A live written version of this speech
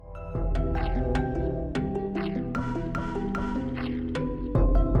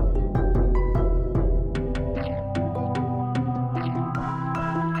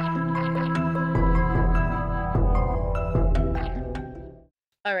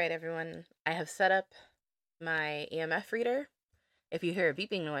All right, everyone. I have set up my EMF reader. If you hear a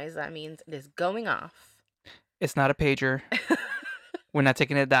beeping noise, that means it is going off. It's not a pager. We're not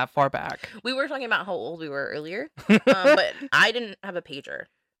taking it that far back. We were talking about how old we were earlier, but I didn't have a pager.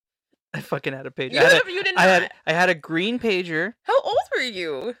 I fucking had a pager. You did not. I had a green pager. How old were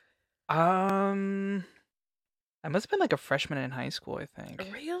you? I must have been like a freshman in high school, I think.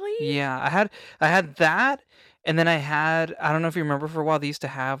 Really? Yeah, I had that, and then I don't know if you remember, for a while they used to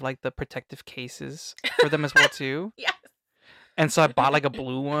have like the protective cases for them as well too. Yes. And so I bought like a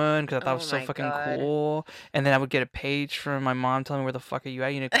blue one because I thought it was so my fucking God. cool. And then I would get a page from my mom telling me, where the fuck are you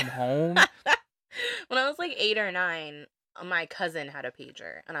at? You need to come home. When I was like 8 or 9, my cousin had a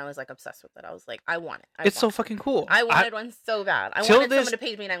pager, and I was like obsessed with it. I was like, I want it. It's so fucking cool. I wanted one so bad. I till wanted this- someone to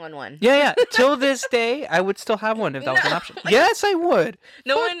page me 911. Yeah. Till this day, I would still have one if that was an No. option. Yes, I would.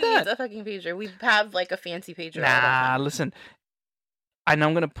 No Fuck one that. needs a fucking pager. We have like a fancy pager. Nah, listen. I know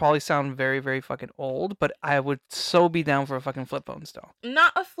I'm gonna probably sound very, very fucking old, but I would so be down for a fucking flip phone still.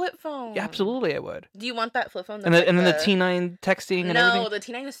 Not a flip phone. Yeah, absolutely, I would. Do you want that flip phone? And then the T9 texting and everything. No, the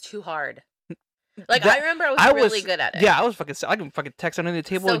T9 is too hard. Like, I remember I was really good at it. Yeah, I can fucking text under the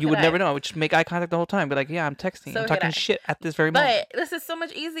table. So You would could never I. know. I would just make eye contact the whole time. Be like, yeah, I'm texting. So I'm could talking I. shit at this very moment. But this is so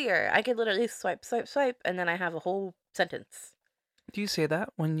much easier. I could literally swipe, and then I have a whole sentence. Do you say that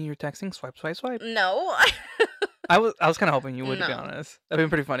when you're texting? Swipe, swipe, swipe. No. I was kind of hoping you would, to be No. honest. That'd been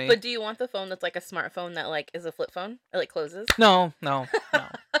pretty funny. But do you want the phone that's like a smartphone that like is a flip phone? It like closes? No.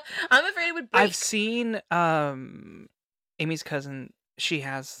 I'm afraid it would break. I've seen Amy's cousin. She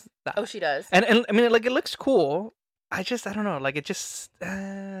has that. Oh, she does. And I mean, like, it looks cool. I don't know. Like, it just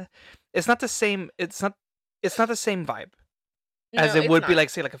it's not the same. It's not the same vibe as No, it would it's be not. like,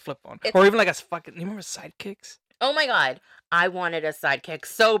 say, like a flip phone, It's or not. even like a fucking. You remember Sidekicks? Oh my God. I wanted a sidekick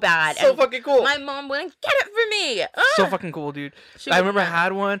so bad. So and fucking cool. my mom wouldn't get it for me. So Ugh. fucking cool, dude. She I would remember I not.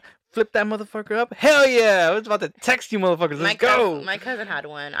 had one. Flip that motherfucker up. Hell yeah! I was about to text you, motherfuckers. Let's go. My cousin had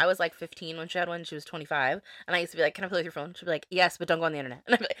one. I was like 15 when she had one. She was 25. And I used to be like, can I play with your phone? She'd be like, yes, but don't go on the internet.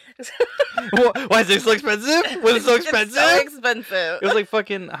 And I'd be like, Why is it so expensive? Was it so expensive? It's so expensive. It was like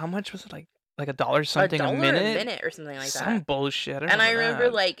fucking. How much was it? Like $1 something $1 a minute? or something like Some that. bullshit. And I remember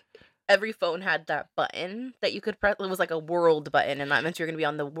like every phone had that button that you could press. It was like a world button, and that meant you were going to be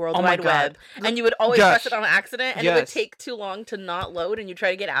on the World Oh my Wide God. Web. And you would always press Gosh. it on accident, and it would Yes. take too long to not load, and you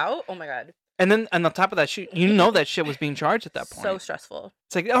try to get out. Oh my God. And then, and on top of that, that shit was being charged at that point. So stressful.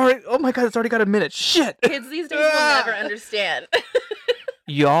 It's like, all right, oh my God, it's already got a minute. Shit. Kids these days will never understand.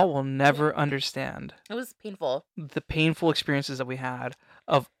 Y'all will never understand It was painful. the painful experiences that we had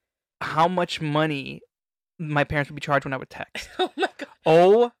of how much money my parents would be charged when I would text. Oh my God.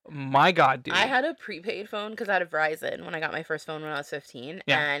 Oh my God, dude. I had a prepaid phone because I had a Verizon when I got my first phone when I was 15.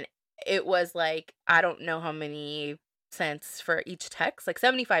 Yeah. And it was like, I don't know how many cents for each text, like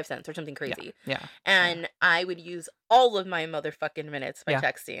 75 cents or something crazy. Yeah. And I would use all of my motherfucking minutes by Yeah.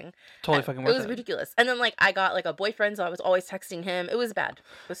 texting. Totally And fucking it worth was it. ridiculous. And then like I got like a boyfriend, so I was always texting him. It was bad.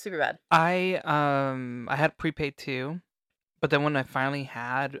 It was super bad. I had prepaid too, but then when I finally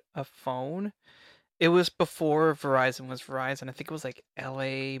had a phone, it was before Verizon was Verizon. I think it was like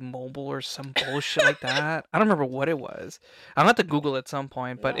LA Mobile or some bullshit like that. I don't remember what it was. I'll have to Google it at some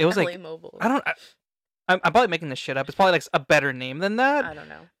point, but it was LA like Mobile. I'm probably making this shit up. It's probably like a better name than that. I don't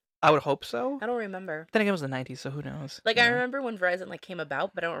know. I would hope so. I don't remember. Then again, it was the 90s, so who knows? Like you I know? remember when Verizon like came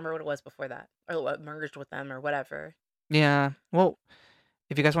about, but I don't remember what it was before that or what merged with them or whatever. Yeah. Well,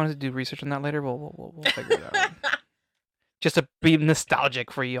 if you guys wanted to do research on that later, we'll figure it out. Just to be nostalgic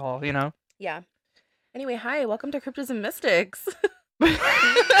for y'all, you know? Yeah. Anyway, hi, welcome to Cryptids and Mystics. It's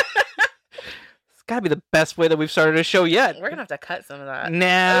gotta be the best way that we've started a show yet. We're gonna have to cut some of that. Nah.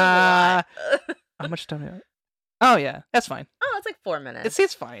 That was a lot. How much time? Oh yeah, that's fine. Oh, it's like 4 minutes.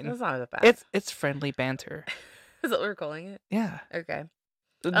 It's fine. That's not that bad. It's friendly banter. Is that what we're calling it? Yeah. Okay.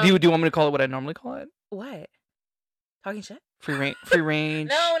 Do you want me to call it what I normally call it? What? Talking shit? Free range. Free range.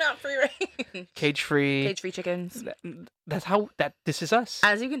 No, not free range. Cage free. Cage free chickens. That's how this is us.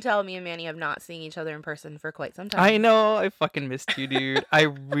 As you can tell, me and Manny have not seen each other in person for quite some time. I know. I fucking missed you, dude. I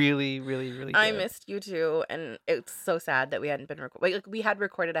really, really, really. I did. missed you too, and it's so sad that we hadn't been like we had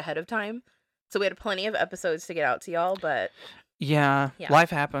recorded ahead of time, so we had plenty of episodes to get out to y'all, but Yeah. Yeah. Life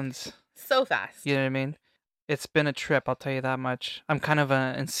happens. so fast. You know what I mean? It's been a trip, I'll tell you that much. I'm kind of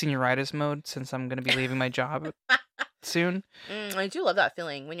in senioritis mode since I'm gonna be leaving my job soon. I do love that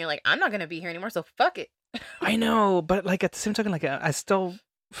feeling when you're like, I'm not gonna be here anymore, so fuck it. I know, but like at the same time, like I still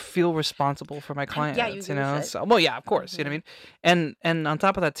feel responsible for my clients. yeah, you you give a know. shit. So, well, yeah, of course. You know Mhm. what I mean? And on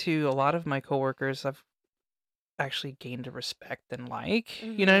top of that too, a lot of my coworkers, actually gained to respect and like.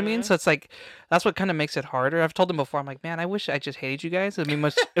 You know what I mean? So it's like that's what kind of makes it harder. I've told them before. I'm like, man, I wish I just hated you guys. It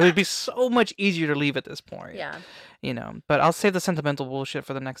would be so much easier to leave at this point. Yeah. You know. But I'll save the sentimental bullshit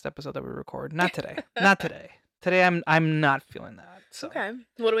for the next episode that we record. Not today. Not today. Today I'm not feeling that. So. Okay.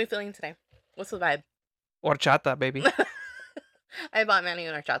 What are we feeling today? What's the vibe? Horchata, baby. I bought Manny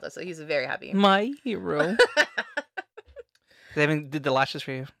an horchata, so he's very happy. My hero. They even did the lashes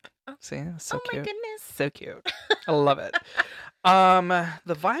for you. See, that's so cute. Oh my goodness. So cute. I love it.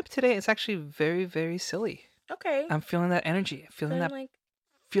 The vibe today is actually very, very silly. Okay. I'm feeling that energy. Feeling that like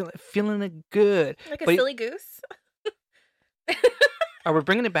feeling it good. Like a silly goose? Are we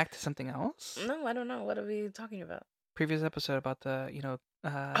bringing it back to something else? No, I don't know. What are we talking about? Previous episode about the,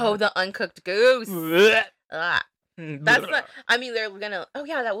 the uncooked goose. Ah. That's not. I mean, they're gonna. Oh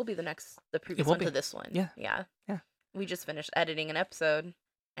yeah, that will be the previous one to this one. Yeah. Yeah. Yeah. We just finished editing an episode,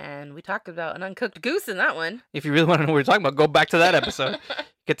 and we talked about an uncooked goose in that one. If you really want to know what we're talking about, go back to that episode.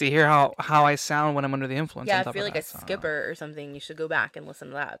 Get to hear how I sound when I'm under the influence. Yeah, if you're like a skipper or something, you should go back and listen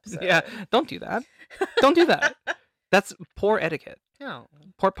to that episode. Yeah, don't do that. Don't do that. That's poor etiquette. No.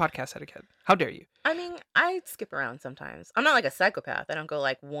 Poor podcast etiquette. How dare you? I mean, I skip around sometimes. I'm not like a psychopath. I don't go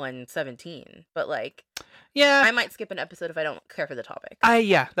like 117, but like, yeah, I might skip an episode if I don't care for the topic.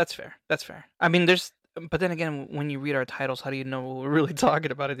 Yeah, that's fair. That's fair. I mean, but then again, when you read our titles, how do you know what we're really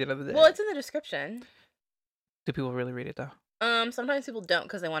talking about at the end of the day? Well, it's in the description. Do people really read it though? Sometimes people don't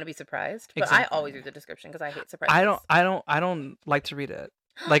because they want to be surprised. But I always read the description because I hate surprises. I don't like to read it.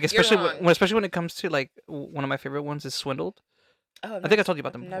 Like especially when it comes to like one of my favorite ones is Swindled. Oh, I think I told you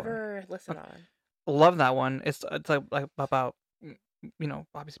about them before. Never listened to that one. Love that one. It's like about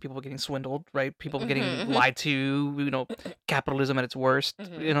obviously people getting swindled, right? People getting lied to, capitalism at its worst,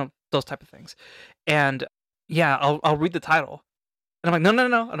 those type of things. And yeah, I'll read the title. And I'm like, no,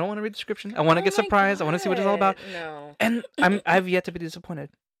 I don't want to read the description. I want to get surprised. I want to see what it's all about. No. And I've yet to be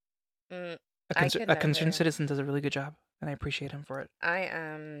disappointed. A concerned citizen does a really good job, and I appreciate him for it. I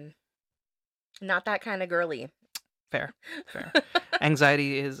am not that kind of girly. Fair.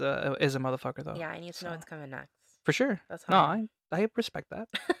 Anxiety is a motherfucker, though. Yeah, I need to know what's coming next. For sure. That's hard. No, I respect that.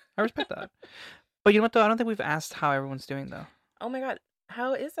 I respect that. But you know what, though? I don't think we've asked how everyone's doing, though. Oh my god.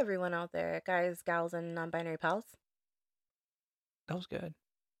 How is everyone out there? Guys, gals, and non-binary pals? That was good.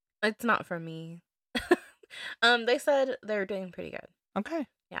 It's not for me. They said they're doing pretty good. Okay.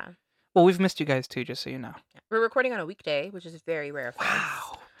 Yeah. Well, we've missed you guys, too, just so you know. Yeah. We're recording on a weekday, which is very rare for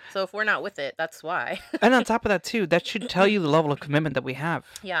us. So if we're not with it, that's why. And on top of that, too, that should tell you the level of commitment that we have.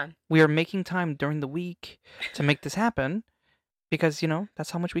 Yeah. We are making time during the week to make this happen because,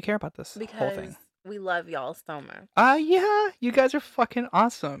 that's how much we care about this whole thing. We love y'all so much. Yeah. You guys are fucking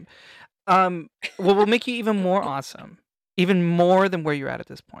awesome. We'll make you even more awesome. Even more than where you're at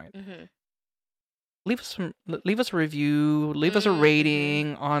this point. Mm-hmm. Leave us a review. Leave us a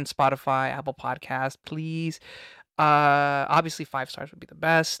rating on Spotify, Apple Podcast, please. Obviously 5 stars would be the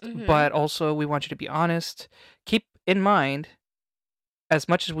best, but also we want you to be honest. Keep in mind, as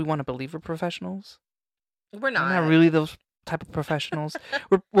much as we want to believe we're professionals, we're not really those type of professionals.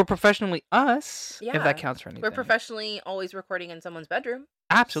 we're professionally us, yeah. if that counts for anything. We're professionally always recording in someone's bedroom.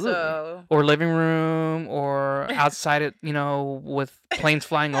 Absolutely. Or living room, or outside it, with planes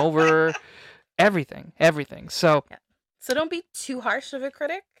flying over. Everything. So don't be too harsh of a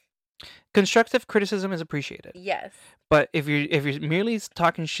critic. Constructive criticism is appreciated. Yes. But if you're merely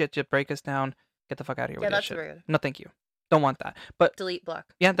talking shit to break us down, get the fuck out of here with that shit. Rude. No, thank you. Don't want that. But delete,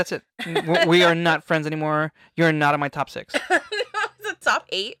 block. Yeah, that's it. We are not friends anymore. You're not in my top 6. The top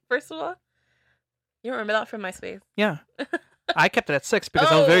 8, first of all. You remember that from MySpace? Yeah. I kept it at 6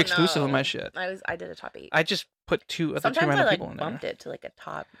 because I was very exclusive with my shit. I did a top 8. I just put 2 other Sometimes random people in there. Bumped it to like a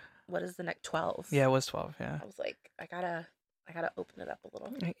top. What is the next 12? Yeah, it was 12. Yeah. I was like, I gotta open it up a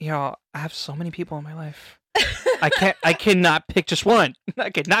little. Y'all, I have so many people in my life. I cannot pick just one. I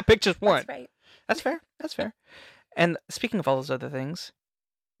cannot pick just one. That's right. That's fair. And speaking of all those other things,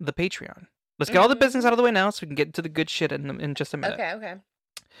 the Patreon. Let's get all the business out of the way now so we can get into the good shit in just a minute. Okay.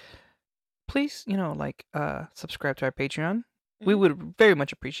 Please, subscribe to our Patreon. We would very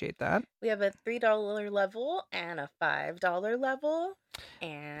much appreciate that. We have a $3 level and a $5 level.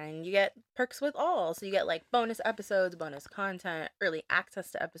 And you get perks with all. So you get like bonus episodes, bonus content, early access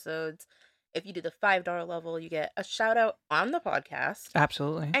to episodes. If you do the $5 level, you get a shout out on the podcast.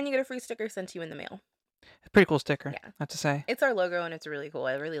 Absolutely. And you get a free sticker sent to you in the mail. A pretty cool sticker, yeah. I have to say. It's our logo and it's really cool.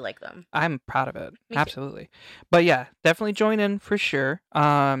 I really like them. I'm proud of it. Me Absolutely. Too. But yeah, definitely join in for sure.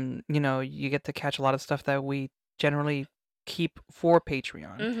 You get to catch a lot of stuff that we generally keep for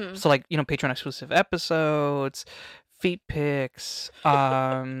Patreon. So like, Patreon exclusive episodes, feet pics.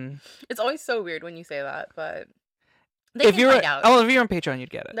 It's always so weird when you say that, but They If can you're find out. if you're on Patreon, you'd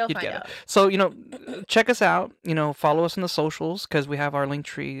get it. They'll You'd find get out. it. So check us out. Follow us on the socials because we have our link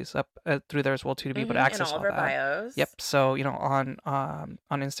trees up through there as well too to be able to In access all of all our that. bios. Yep. So on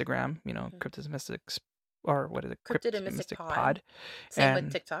Instagram, Cryptid Mystics, or what is it? Cryptid and Mystic Pod. Same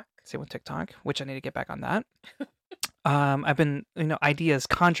with TikTok. Same with TikTok, which I need to get back on that. I've been ideas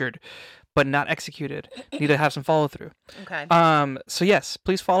conjured, but not executed. Need to have some follow through. Okay. So yes,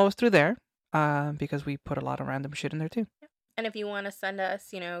 please follow us through there. Because we put a lot of random shit in there too. And if you want to send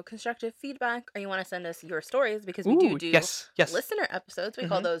us, constructive feedback, or you want to send us your stories, because we do yes. listener episodes, we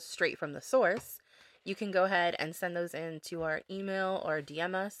call those straight from the source. You can go ahead and send those in to our email or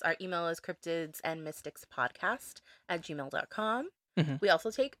DM us. Our email is cryptidsandmysticspodcast@gmail.com. We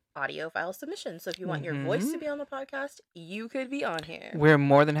also take audio file submissions. So if you want your voice to be on the podcast, you could be on here. We're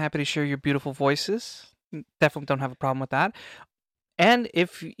more than happy to share your beautiful voices. Definitely don't have a problem with that. And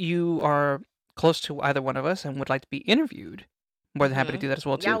if you are close to either one of us and would like to be interviewed, more than happy to do that as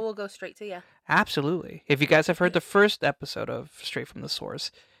well too. Yeah, we'll go straight to you. Absolutely. If you guys have heard the first episode of Straight from the Source,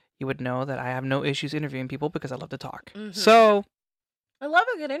 you would know that I have no issues interviewing people because I love to talk. So I love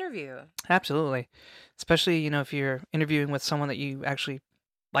a good interview. Absolutely. Especially, if you're interviewing with someone that you actually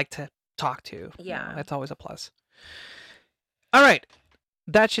like to talk to. Yeah. That's always a plus. All right.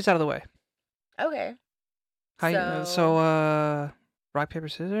 That shit's out of the way. Okay. So rock, paper,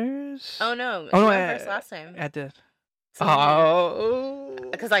 scissors? Oh, no. You went first last time. I did.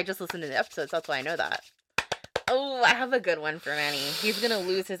 Because I just listened to the episodes. That's why I know that. Oh, I have a good one for Manny. He's going to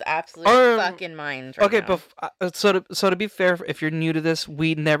lose his absolute fucking mind right now. But so to be fair, if you're new to this,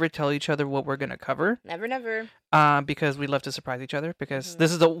 we never tell each other what we're going to cover. Never. Because we love to surprise each other. Because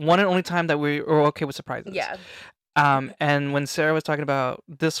this is the one and only time that we are okay with surprises. Yeah. And when Sarah was talking about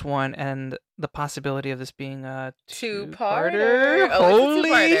this one and the possibility of this being a two-parter.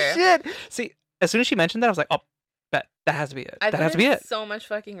 Holy shit! See, as soon as she mentioned that, I was like, oh, bet that has to be it. That has to be it. So much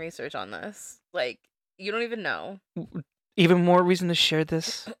fucking research on this. Like, you don't even know. Even more reason to share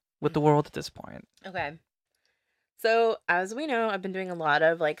this with the world at this point. Okay. So, as we know, I've been doing a lot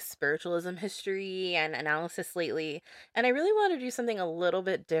of spiritualism history and analysis lately, and I really want to do something a little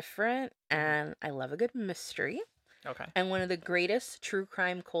bit different, and I love a good mystery. Okay. And one of the greatest true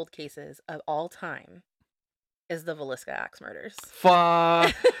crime cold cases of all time is the Villisca Axe Murders.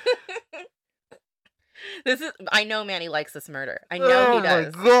 Fuck. I know Manny likes this murder. I know he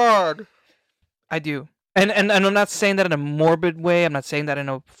does. Oh my god. I do. And I'm not saying that in a morbid way. I'm not saying that in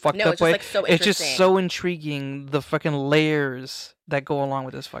a fucked up way. So it's just so intriguing, the fucking layers that go along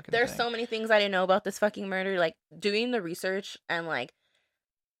with this fucking There's thing. so many things I didn't know about this fucking murder. Doing the research and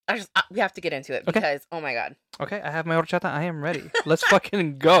we have to get into it because oh my god. Okay, I have my horchata. I am ready. Let's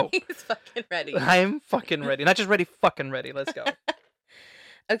fucking go. He's fucking ready. I am fucking ready. Not just ready, fucking ready. Let's go.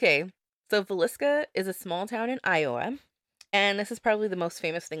 Okay, so Villisca is a small town in Iowa. And this is probably the most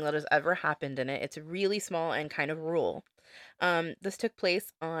famous thing that has ever happened in it. It's really small and kind of rural. This took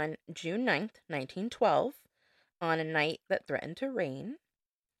place on June 9th, 1912, on a night that threatened to rain.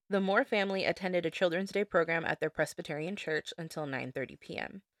 The Moore family attended a Children's Day program at their Presbyterian church until 9:30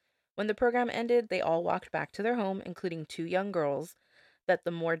 p.m. When the program ended, they all walked back to their home, including 2 young girls that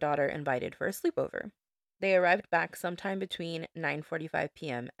the Moore daughter invited for a sleepover. They arrived back sometime between 9:45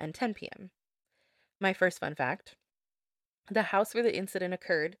 p.m. and 10 p.m. My first fun fact. The house where the incident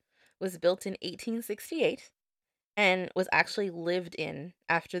occurred was built in 1868 and was actually lived in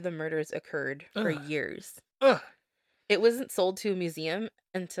after the murders occurred for years. It wasn't sold to a museum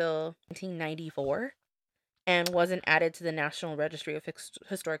until 1994 and wasn't added to the National Registry of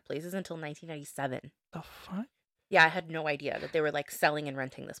Historic Places until 1997. The fuck? Yeah, I had no idea that they were selling and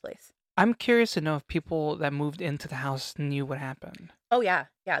renting this place. I'm curious to know if people that moved into the house knew what happened. Oh, yeah.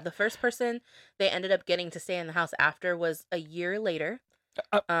 Yeah, the first person they ended up getting to stay in the house after was a year later.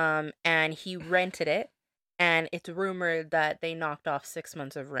 And he rented it. And it's rumored that they knocked off 6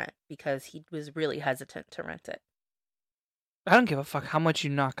 months of rent because he was really hesitant to rent it. I don't give a fuck how much you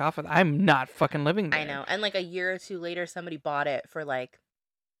knock off of that. I'm not fucking living there. I know. And a year or two later, somebody bought it for I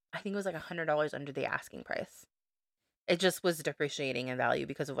think it was $100 under the asking price. It just was depreciating in value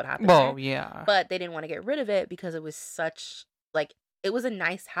because of what happened. Well, yeah. But they didn't want to get rid of it because it was such, it was a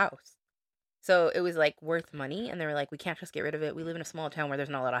nice house. So it was, worth money. And they were we can't just get rid of it. We live in a small town where there's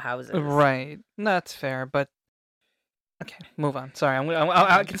not a lot of houses. Right. That's fair. But, okay, move on. Sorry.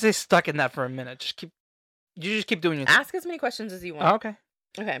 I can stay stuck in that for a minute. You just keep doing your thing. Ask as many questions as you want. Oh, okay.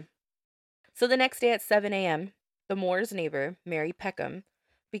 Okay. So the next day at 7 a.m., the Moore's neighbor, Mary Peckham,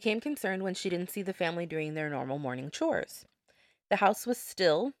 became concerned when she didn't see the family doing their normal morning chores. The house was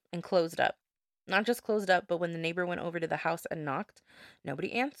still and closed up. Not just closed up, but when the neighbor went over to the house and knocked,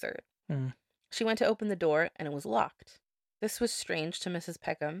 nobody answered. She went to open the door, and it was locked. This was strange to Mrs.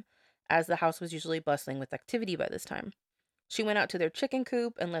 Peckham, as the house was usually bustling with activity by this time. She went out to their chicken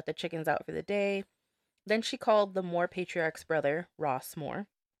coop and let the chickens out for the day. Then she called the Moore patriarch's brother, Ross Moore.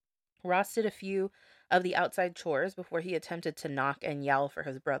 Ross did a few of the outside chores before he attempted to knock and yell for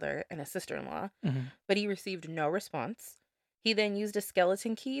his brother and his sister-in-law, but he received no response. He then used a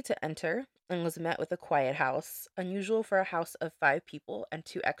skeleton key to enter and was met with a quiet house, unusual for a house of 5 people and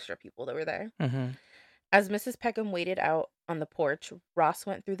 2 extra people that were there. As Mrs. Peckham waited out on the porch, Ross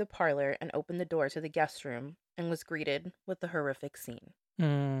went through the parlor and opened the door to the guest room and was greeted with the horrific scene.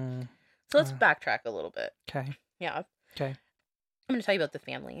 So let's backtrack a little bit. Okay. Yeah. Okay. I'm going to tell you about the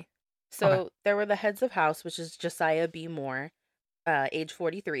family. So there were the heads of house, which is Josiah B. Moore, age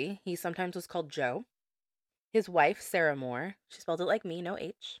 43. He sometimes was called Joe. His wife, Sara Moore. She spelled it like me, no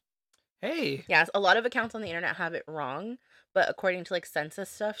H. Hey. Yes, a lot of accounts on the internet have it wrong, but according to like census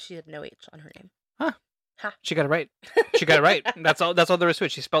stuff, she had no H on her name. Huh. Ha. She got it right. She got it right. That's all there is to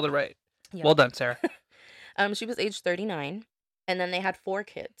it. She spelled it right. Yeah. Well done, Sarah. She was age 39, and then they had 4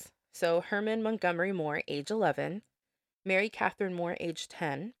 kids. So Herman Montgomery Moore, age 11, Mary Catherine Moore, age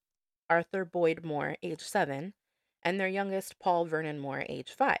 10, Arthur Boyd Moore, age 7, and their youngest, Paul Vernon Moore,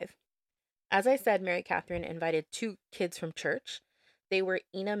 age 5. As I said, Mary Catherine invited 2 kids from church. They were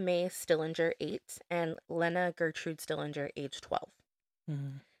Ina May Stillinger, 8, and Lena Gertrude Stillinger, age 12.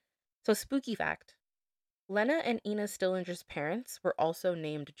 So, spooky fact. Lena and Ina Stillinger's parents were also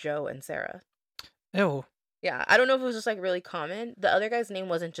named Joe and Sarah. Ew. Yeah, I don't know if it was just like really common. The other guy's name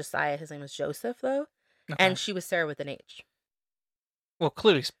wasn't Josiah. His name was Joseph, though. Okay. And she was Sarah with an H. Well,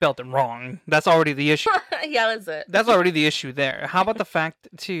 clearly spelled it wrong. That's already the issue. Yeah, that's it. That's already the issue there. How about the fact,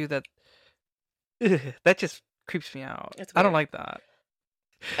 too, that that just creeps me out. I don't like that.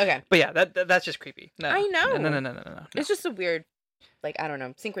 Okay. But yeah, that's just creepy. No. I know. No. It's just a weird, like, I don't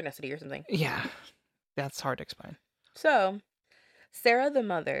know, synchronicity or something. Yeah. That's hard to explain. So, Sarah, the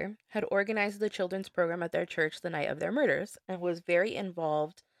mother, had organized the children's program at their church the night of their murders and was very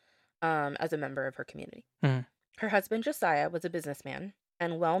involved as a member of her community. Her husband, Josiah, was a businessman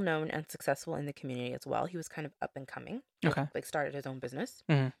and well-known and successful in the community as well. He was kind of up and coming. Okay. Like, started his own business.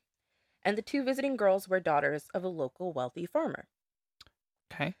 And the 2 visiting girls were daughters of a local wealthy farmer.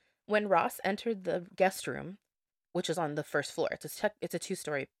 Okay. When Ross entered the guest room, which is on the first floor, it's a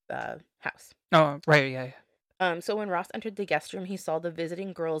 2-story house. Oh, right, yeah. So when Ross entered the guest room, he saw the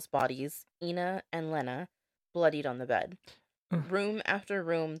visiting girls' bodies, Ina and Lena, bloodied on the bed. Room after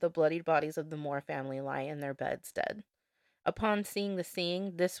room, the bloodied bodies of the Moore family lie in their beds dead. Upon seeing the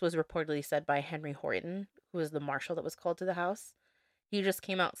scene, this was reportedly said by Henry Horton, who was the marshal that was called to the house. He just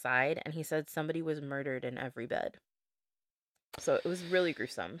came outside and he said somebody was murdered in every bed. So it was really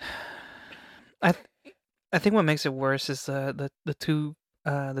gruesome. I think what makes it worse is the 2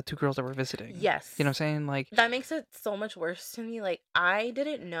 girls that were visiting. Yes. You know what I'm saying? Like, that makes it so much worse to me. Like, I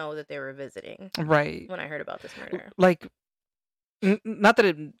didn't know that they were visiting. Right. When I heard about this murder. Like, not that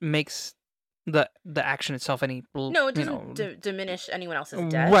it makes the action itself any... No, it doesn't diminish anyone else's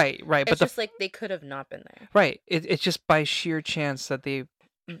death. Right. It's but just like they could have not been there. Right. It's just by sheer chance that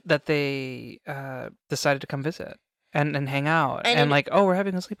they decided to come visit. And hang out and like, oh, we're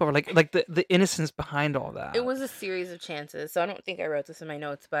having a sleepover, like the innocence behind all that. It was a series of chances. So I don't think I wrote this in my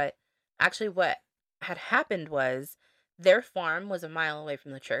notes, but actually what had happened was their farm was a mile away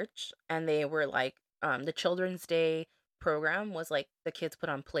from the church, and they were like the Children's Day program was like the kids put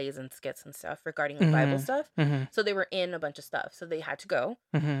on plays and skits and stuff regarding like Bible stuff. So they were in a bunch of stuff, so they had to go.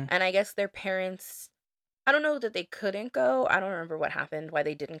 And I guess their parents, I don't know that they couldn't go. I don't remember what happened, why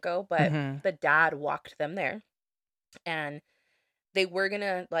they didn't go, but the dad walked them there. And they were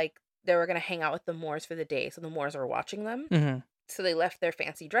gonna hang out with the Moores for the day, so the Moores were watching them. So they left their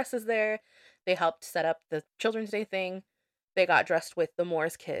fancy dresses there. They helped set up the Children's Day thing. They got dressed with the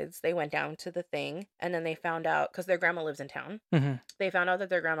Moores kids. They went down to the thing, and then they found out, because their grandma lives in town, they found out that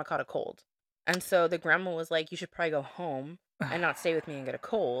their grandma caught a cold. And so the grandma was like, you should probably go home and not stay with me and get a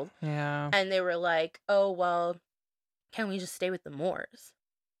cold. Yeah. And they were like, oh, well, can we just stay with the Moores?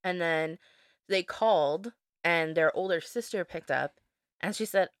 And then they called, and their older sister picked up, and she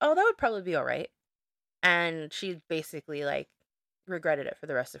said, oh, that would probably be all right. And she basically, like, regretted it for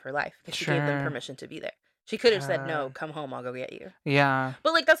the rest of her life, because she gave them permission to be there. She could have said, no, come home, I'll go get you. Yeah.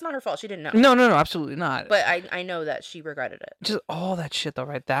 But, like, that's not her fault. She didn't know. No, absolutely not. But I know that she regretted it. Just all that shit, though,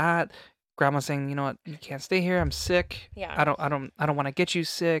 right? That grandma saying, you know what, you can't stay here, I'm sick. Yeah. I don't want to get you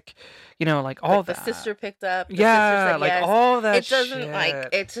sick. You know, like, all that. The sister picked up. The yeah, sister said like, yes. all that shit. It doesn't, like,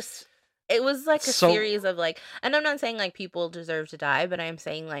 it's just... It was like a series of like, and I'm not saying like people deserve to die, but I'm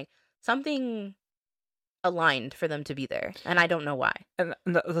saying like something aligned for them to be there, and I don't know why. And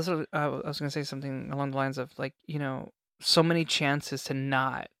that's what I was gonna say something along the lines of like, so many chances to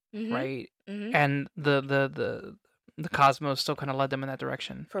not, Mm-hmm. right? Mm-hmm. And the cosmos still kind of led them in that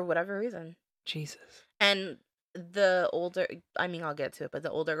direction. For whatever reason. Jesus. And I'll get to it, but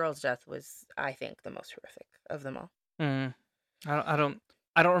the older girl's death was, I think, the most horrific of them all.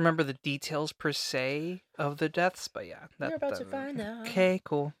 I don't remember the details per se of the deaths, but yeah, You're about to find out. Okay,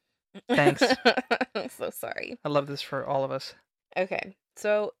 cool. Thanks. I'm so sorry. I love this for all of us. Okay,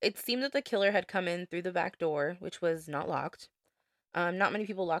 so it seemed that the killer had come in through the back door, which was not locked. Not many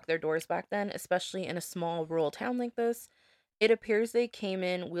people locked their doors back then, especially in a small rural town like this. It appears they came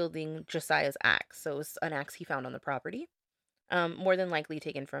in wielding Josiah's axe, so it was an axe he found on the property, more than likely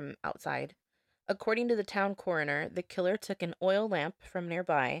taken from outside. According to the town coroner, the killer took an oil lamp from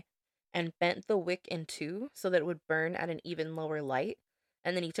nearby and bent the wick in two so that it would burn at an even lower light.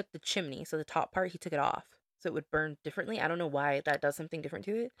 And then he took the chimney, so the top part, he took it off so it would burn differently. I don't know why that does something different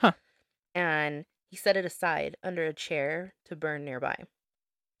to it. Huh. And he set it aside under a chair to burn nearby.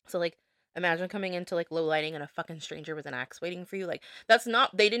 So, like, imagine coming into, like, low lighting and a fucking stranger with an axe waiting for you. Like, that's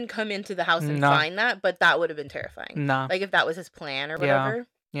not, they didn't come into the house and No. find that, but that would have been terrifying. Nah. Like, if that was his plan or whatever.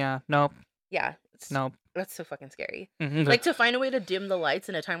 Yeah. Nope. Yeah. Nope. That's so fucking scary. Mhm. Like, to find a way to dim the lights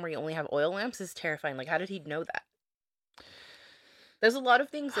in a time where you only have oil lamps is terrifying. Like, how did he know that? There's a lot of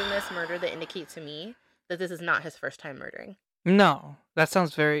things in this murder that indicate to me that this is not his first time murdering. No, that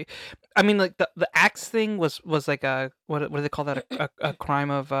sounds very. I mean, like the axe thing was like a what do they call that, a crime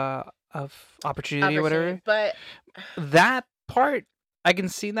of opportunity or whatever. But That part I can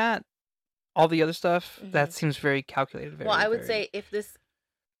see that. All the other stuff that seems very calculated. well, I would say if this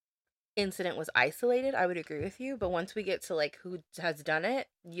incident was isolated, I would agree with you. But once we get to like who has done it,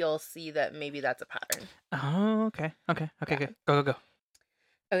 you'll see that maybe that's a pattern. Oh, okay. Yeah. Good. Go.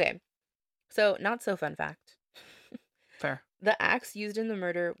 Okay, so not so fun fact. Fair. The axe used in the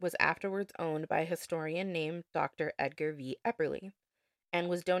murder was afterwards owned by a historian named Dr. Edgar V. Epperly and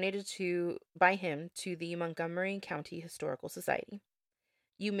was donated by him to the Montgomery County Historical Society.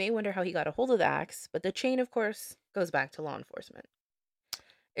 You may wonder how he got a hold of the axe, but the chain, of course, goes back to law enforcement.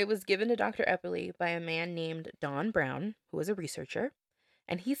 It was given to Dr. Epperly by a man named Don Brown, who was a researcher,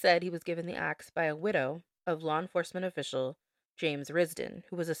 and he said he was given the axe by a widow of law enforcement official James Risden,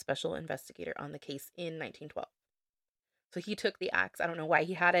 who was a special investigator on the case in 1912. So he took the axe. I don't know why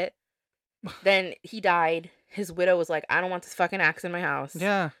he had it. Then he died. His widow was like, I don't want this fucking axe in my house.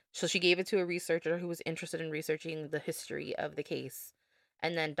 Yeah. So she gave it to a researcher who was interested in researching the history of the case.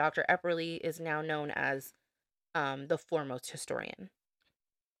 And then Dr. Epperly is now known as the foremost historian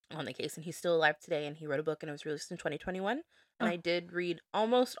on the case. And he's still alive today. And he wrote a book and it was released in 2021. And I did read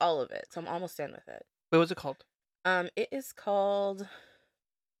almost all of it. So I'm almost done with it. What was it called? It is called...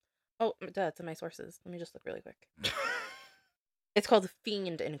 Oh, duh, it's in my sources. Let me just look really quick. It's called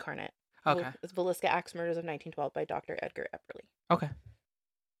Fiend Incarnate. Okay. It's Villisca Axe Murders of 1912 by Dr. Edgar Epperly. Okay.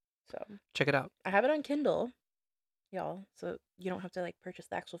 So check it out. I have it on Kindle, y'all, so you don't have to like purchase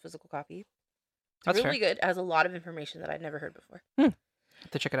the actual physical copy. It's really good. It has a lot of information that I'd never heard before. Have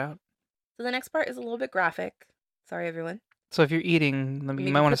to check it out. So the next part is a little bit graphic. Sorry, everyone. So if you're eating,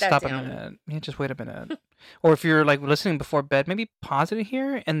 you might want to stop a minute. Yeah, just wait a minute. Or if you're like listening before bed, maybe pause it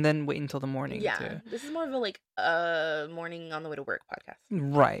here and then wait until the morning. Yeah, this is more of a morning on the way to work podcast.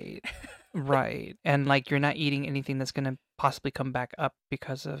 Right, right, and like you're not eating anything that's gonna possibly come back up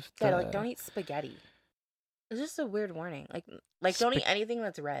because of the... Yeah, like don't eat spaghetti. It's just a weird warning. Like don't eat anything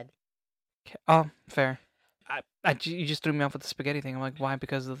that's red. Oh, fair. You just threw me off with the spaghetti thing. I'm like, why?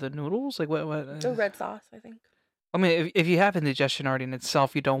 Because of the noodles? Like what? The red sauce, I think. I mean, if you have indigestion already in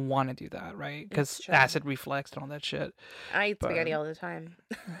itself, you don't want to do that, right? Because acid reflux and all that shit. I eat spaghetti all the time.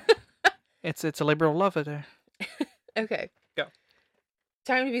 It's a labor of love there. Okay. Go.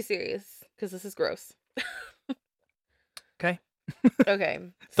 Time to be serious, because this is gross. Okay. Okay.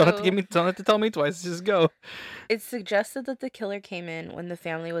 Don't have to tell me twice. Just go. It's suggested that the killer came in when the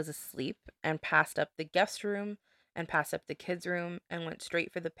family was asleep and passed up the guest room and passed up the kids' room and went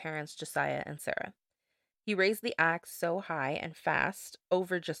straight for the parents, Josiah and Sarah. He raised the axe so high and fast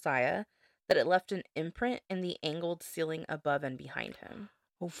over Josiah that it left an imprint in the angled ceiling above and behind him.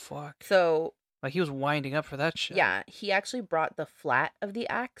 Oh, fuck. So... like he was winding up for that shit. Yeah, he actually brought the flat of the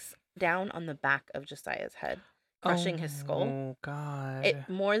axe down on the back of Josiah's head, crushing his skull. Oh, God. It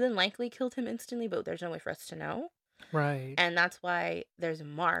more than likely killed him instantly, but there's no way for us to know. Right. And that's why there's a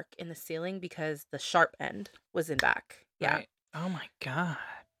mark in the ceiling, because the sharp end was in back. Yeah. Right. Oh, my God.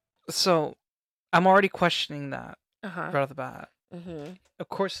 So... I'm already questioning that right off the bat. Mm-hmm. Of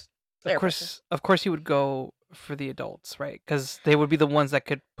course, he would go for the adults, right? Because they would be the ones that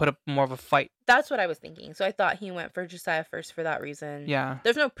could put up more of a fight. That's what I was thinking. So I thought he went for Josiah first for that reason. Yeah.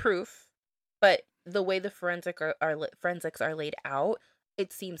 There's no proof, but the way the forensics are laid out,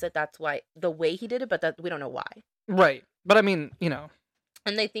 it seems that that's why the way he did it, but that we don't know why. Right. But I mean, you know.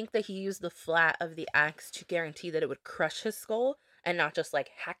 And they think that he used the flat of the axe to guarantee that it would crush his skull and not just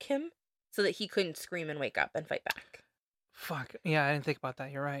like hack him, so that he couldn't scream and wake up and fight back. Fuck. Yeah, I didn't think about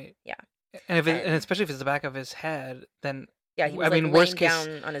that. You're right. Yeah. And especially if it's the back of his head, then yeah, he was worst case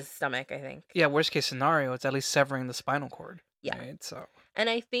down on his stomach, I think. Yeah, worst case scenario, it's at least severing the spinal cord. Yeah. Right? So. And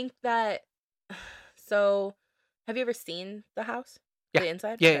I think that. So, have you ever seen the house? Yeah. The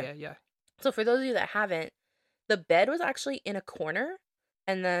inside? Yeah, yeah. So for those of you that haven't, the bed was actually in a corner,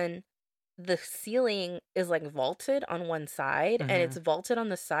 and then the ceiling is like vaulted on one side, and it's vaulted on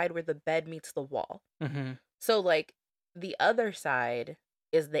the side where the bed meets the wall. So like the other side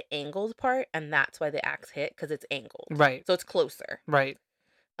is the angled part, and that's why the axe hit, because it's angled. Right. So it's closer. Right.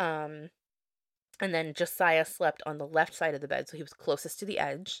 And then Josiah slept on the left side of the bed, so he was closest to the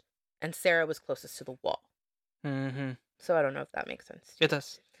edge, and Sara was closest to the wall. So I don't know if that makes sense. It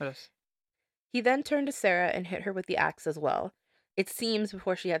does. It does. He then turned to Sara and hit her with the axe as well. It seems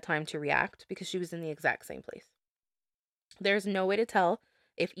before she had time to react, because she was in the exact same place. There's no way to tell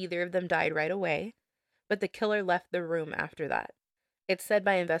if either of them died right away, but the killer left the room after that. It's said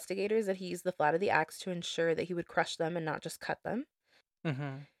by investigators that he used the flat of the axe to ensure that he would crush them and not just cut them.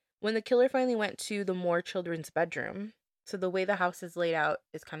 When the killer finally went to the Moore children's bedroom, so the way the house is laid out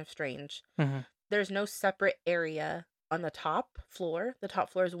is kind of strange. There's no separate area on the top floor. The top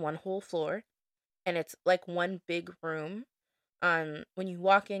floor is one whole floor, and it's like one big room. When you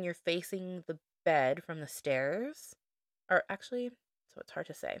walk in, you're facing the bed from the stairs. Or actually, so it's hard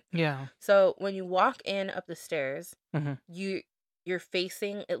to say. Yeah. So when you walk in up the stairs, you're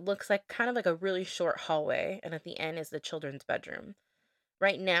facing, it looks like kind of like a really short hallway, and at the end is the children's bedroom.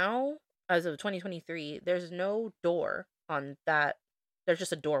 Right now, as of 2023, there's no door on that. There's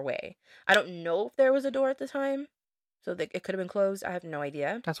just a doorway. I don't know if there was a door at the time, so it could have been closed. I have no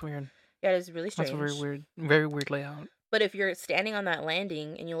idea. That's weird. Yeah, it is really strange. That's very weird layout. But if you're standing on that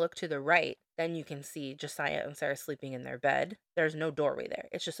landing and you look to the right, then you can see Josiah and Sara sleeping in their bed. There's no doorway there.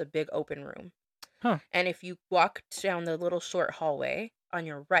 It's just a big open room. And if you walk down the little short hallway, on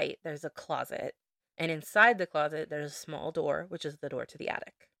your right, there's a closet. And inside the closet, there's a small door, which is the door to the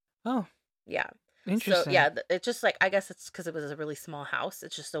attic. Oh. Yeah. Interesting. So, yeah, it's just like, I guess it's because it was a really small house.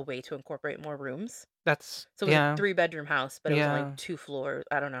 It's just a way to incorporate more rooms. So it was a 3-bedroom house, but it was only 2 floors.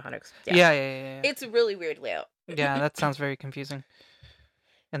 I don't know how to explain. Yeah. It's a really weird layout. Yeah, that sounds very confusing.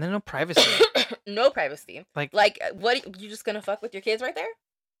 And then no privacy. No privacy. Like, what? You just gonna fuck with your kids right there?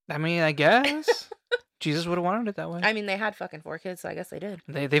 I mean, I guess. Jesus would have wanted it that way. I mean, they had fucking 4 kids, so I guess they did.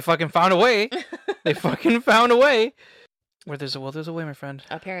 They fucking found a way. They fucking found a way. Where there's a will, there's a way, my friend.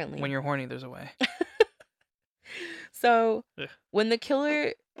 Apparently. When you're horny, there's a way. So, when the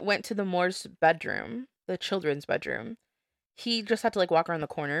killer went to the Moore's bedroom, the children's bedroom, he just had to like walk around the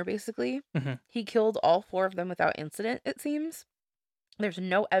corner, basically. He killed all 4 of them without incident, it seems. There's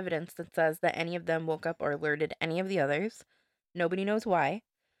no evidence that says that any of them woke up or alerted any of the others. Nobody knows why.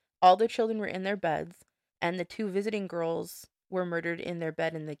 All the children were in their beds, and the 2 visiting girls were murdered in their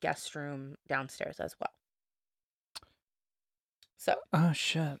bed in the guest room downstairs as well. So. Oh,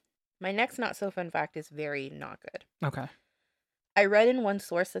 shit. My next not so fun fact is very not good. Okay. I read in one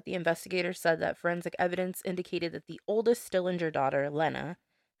source that the investigators said that forensic evidence indicated that the oldest Stillinger daughter, Lena,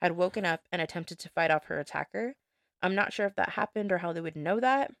 had woken up and attempted to fight off her attacker. I'm not sure if that happened or how they would know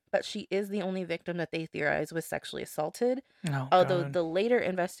that, but she is the only victim that they theorize was sexually assaulted. Although the later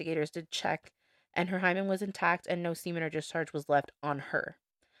investigators did check, and her hymen was intact and no semen or discharge was left on her.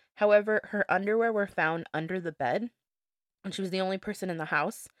 However, her underwear were found under the bed, and she was the only person in the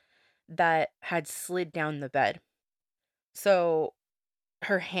house that had slid down the bed. So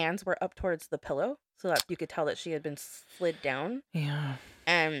her hands were up towards the pillow, so that you could tell that she had been slid down. Yeah.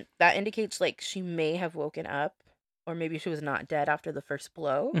 And that indicates like she may have woken up, or maybe she was not dead after the first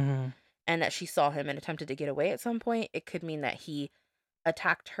blow, and that she saw him and attempted to get away at some point. It could mean that he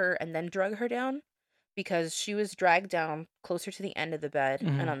attacked her and then drug her down, because she was dragged down closer to the end of the bed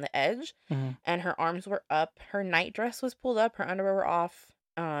and on the edge, and her arms were up. Her nightdress was pulled up, her underwear were off,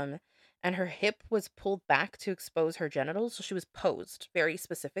 and her hip was pulled back to expose her genitals, so she was posed very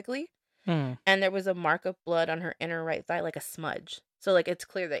specifically. And there was a mark of blood on her inner right thigh, like a smudge. So, like, it's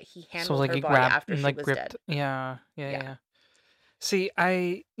clear that he handled her body after she was dead. Yeah. See,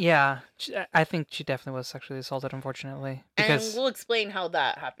 I think she definitely was sexually assaulted, unfortunately. Because... And we'll explain how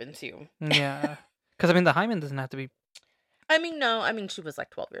that happened, too. Yeah. Because, I mean, the hymen doesn't have to be... No. I mean, she was,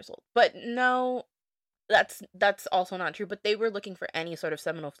 like, 12 years old. But, no, That's also not true, but they were looking for any sort of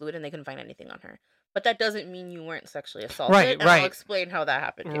seminal fluid and they couldn't find anything on her. But that doesn't mean you weren't sexually assaulted, Right, and I'll right, explain how that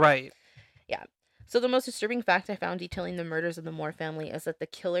happened here. right. Yeah. So the most disturbing fact I found detailing the murders of the Moore family is that the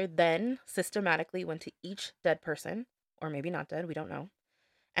killer then systematically went to each dead person, or maybe not dead, we don't know,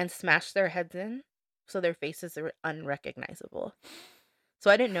 and smashed their heads in so their faces were unrecognizable. So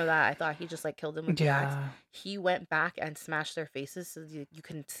I didn't know that. I thought he just like killed them with the axe. Yeah. He went back and smashed their faces so you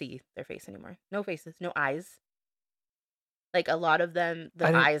couldn't see their face anymore. No faces, no eyes. Like a lot of them, I the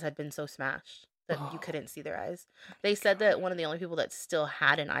didn't. eyes had been so smashed that you Oh, couldn't see their eyes. They said that one of the only people that still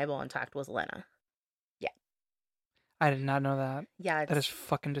had an eyeball intact was Lena. Yeah. I did not know that. Yeah, That is it's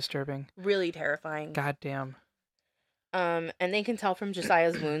fucking disturbing. really terrifying. God damn. And they can tell from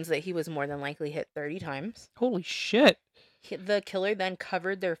Josiah's wounds that he was more than likely hit 30 times. Holy shit. The killer then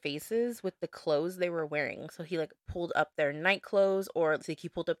covered their faces with the clothes they were wearing. So he like pulled up their night clothes, or like he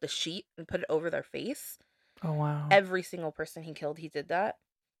pulled up the sheet and put it over their face. Oh wow. Every single person he killed, he did that.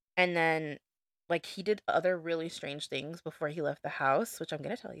 And then like he did other really strange things before he left the house, which I'm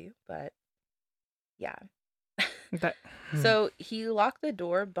gonna tell you, but yeah. That. So he locked the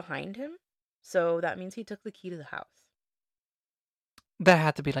door behind him. So that means he took the key to the house. That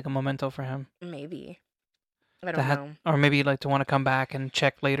had to be like a memento for him. Maybe. I don't know. Or maybe like to want to come back and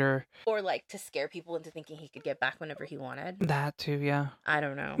check later. Or like to scare people into thinking he could get back whenever he wanted. That too, yeah. I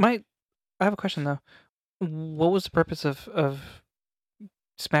don't know. I have a question though. What was the purpose of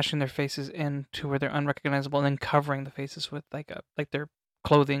smashing their faces into where they're unrecognizable and then covering the faces with like their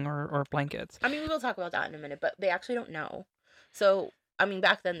clothing or blankets? I mean, we will talk about that in a minute, but they actually don't know. So, I mean,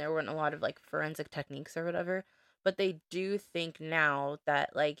 back then there weren't a lot of like forensic techniques or whatever, but they do think now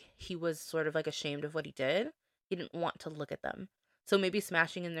that like he was sort of like ashamed of what he did. He didn't want to look at them. So maybe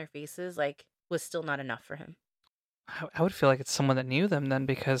smashing in their faces like was still not enough for him. I would feel like it's someone that knew them then,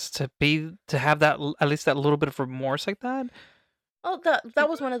 because to have that at least that little bit of remorse like that. Oh, that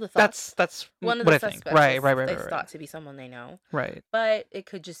was one of the thoughts. That's one of what the I think. suspects. Right. They thought to be someone they know. Right. But it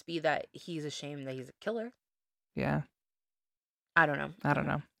could just be that he's ashamed that he's a killer. Yeah. I don't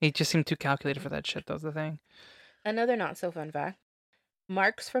know. He just seemed too calculated for that shit. That was the thing. Another not so fun fact.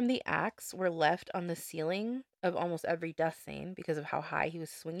 Marks from the axe were left on the ceiling of almost every death scene because of how high he was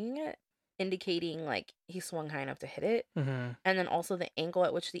swinging it, indicating like he swung high enough to hit it. Mm-hmm. And then also the angle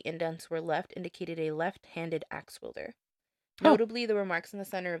at which the indents were left indicated a left-handed axe wielder. Notably, there were marks in the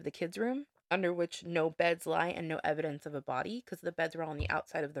center of the kids' room, under which no beds lie and no evidence of a body, because the beds were on the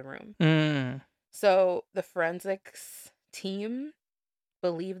outside of the room. Mm. So the forensics team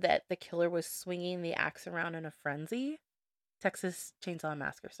believed that the killer was swinging the axe around in a frenzy, Texas Chainsaw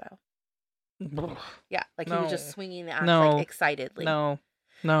Massacre style. Yeah, like he was just swinging the axe like excitedly. No.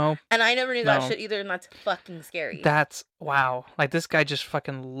 And I never knew that shit either, and that's fucking scary. That's wow. Like this guy just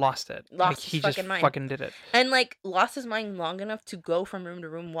fucking lost it. He just fucking did it. And like lost his mind long enough to go from room to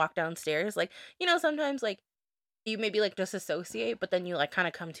room, walk downstairs. Like, you know, sometimes like you maybe like disassociate, but then you like kind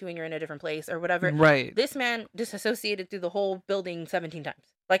of come to and you're in a different place or whatever. Right. This man disassociated through the whole building 17 times.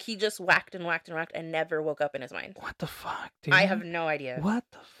 Like he just whacked and never woke up in his mind. What the fuck, dude? I have no idea. What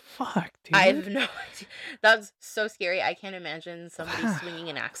the fuck, dude? I have no idea. That's so scary. I can't imagine somebody swinging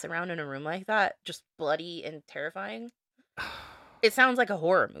an axe around in a room like that, just bloody and terrifying. It sounds like a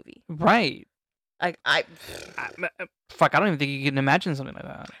horror movie. Right. Like fuck, I don't even think you can imagine something like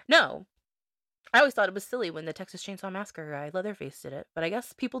that. No. I always thought it was silly when the Texas Chainsaw Massacre guy, Leatherface, did it. But I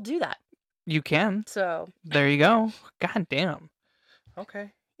guess people do that. You can. So. There you go. God damn.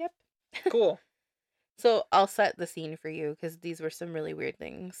 Okay. Yep. Cool. So I'll set the scene for you because these were some really weird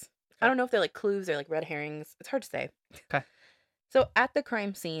things. I don't know if they're like clues or like red herrings. It's hard to say. Okay. So at the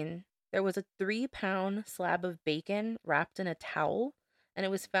crime scene, there was a 3-pound slab of bacon wrapped in a towel, and it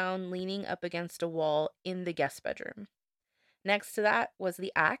was found leaning up against a wall in the guest bedroom. Next to that was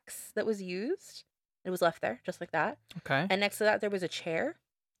the axe that was used. It was left there, just like that. Okay. And next to that, there was a chair,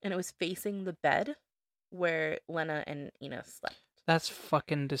 and it was facing the bed where Lena and Ina slept. That's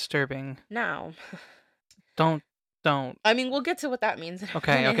fucking disturbing. Now. Don't. I mean, we'll get to what that means.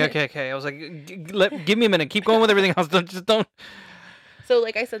 Okay. I was like, give me a minute. Keep going with everything else. Don't. So,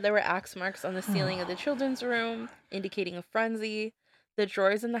 like I said, there were axe marks on the ceiling of the children's room, indicating a frenzy. The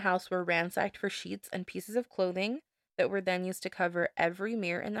drawers in the house were ransacked for sheets and pieces of clothing that were then used to cover every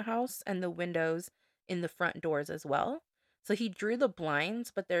mirror in the house and the windows in the front doors as well. So he drew the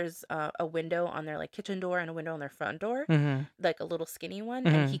blinds, but there's a window on their like kitchen door and a window on their front door, like a little skinny one,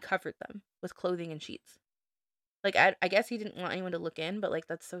 and he covered them with clothing and sheets. Like, I guess he didn't want anyone to look in, but like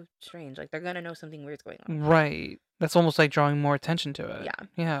that's so strange. Like they're gonna know something weird's going on. Right. That's almost like drawing more attention to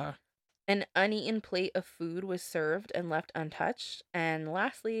it. An uneaten plate of food was served and left untouched. And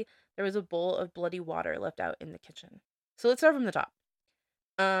lastly, there was a bowl of bloody water left out in the kitchen. So let's start from the top.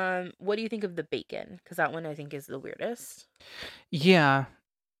 What do you think of the bacon? Because that one I think is the weirdest. Yeah,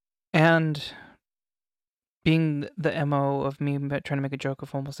 and being the MO of me trying to make a joke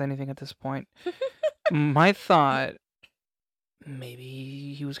of almost anything at this point, my thought,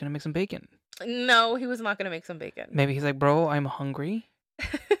 maybe he was going to make some bacon. No, he was not going to make some bacon. Maybe he's like, bro, I'm hungry.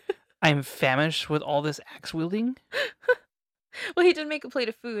 I'm famished with all this axe wielding. Well, he did make a plate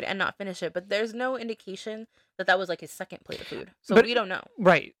of food and not finish it, but there's no indication that that was like his second plate of food. So But- we don't know.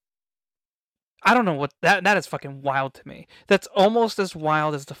 Right. I don't know what that is fucking wild to me. That's almost as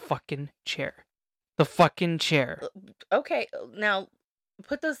wild as the fucking chair. The fucking chair. Okay, now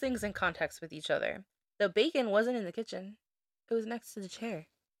put those things in context with each other. The bacon wasn't in the kitchen. It was next to the chair.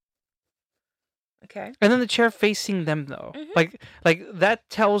 Okay. And then the chair facing them though. Mhm. Like that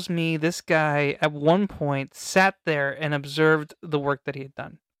tells me this guy at one point sat there and observed the work that he had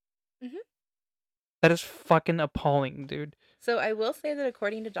done. Mhm. That is fucking appalling, dude. So I will say that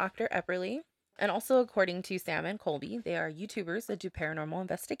according to Dr. Epperly, and also according to Sam and Colby, they are YouTubers that do paranormal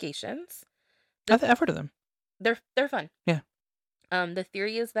investigations. I've heard of them. They're fun. Yeah. The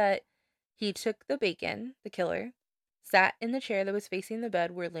theory is that he took the bacon, the killer, sat in the chair that was facing the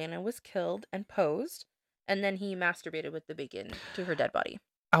bed where Lana was killed and posed, and then he masturbated with the bacon to her dead body.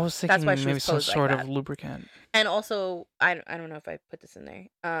 I was That's thinking why she maybe was some posed like sort that. of lubricant. And also, I don't know if I put this in there.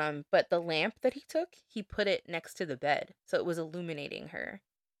 But the lamp that he took, he put it next to the bed, so it was illuminating her.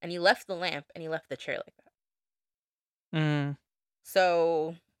 And he left the lamp and he left the chair like that. Mm.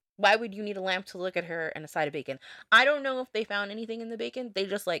 So why would you need a lamp to look at her and a side of bacon? I don't know if they found anything in the bacon. They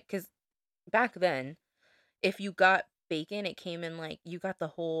just like, because back then, if you got bacon, it came in like, you got the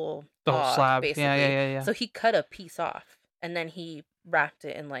whole hog, slab. basically. Yeah. So he cut a piece off and then he wrapped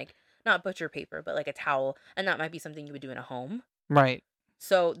it in like, not butcher paper, but like a towel. And that might be something you would do in a home. Right.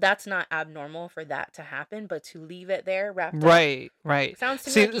 So that's not abnormal for that to happen, but to leave it there wrapped up. Right. Sounds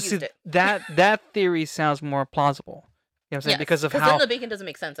to me like he used it. that theory sounds more plausible. You know what I'm saying? Yes, Because of then how the bacon doesn't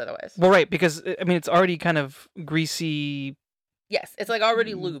make sense otherwise. well, right, because I mean it's already kind of greasy. Yes, it's like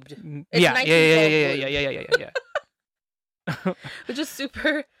already lubed. It's Yeah. 1912 Yeah. which is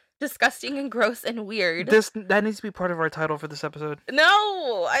super disgusting and gross and weird. That needs to be part of our title for this episode.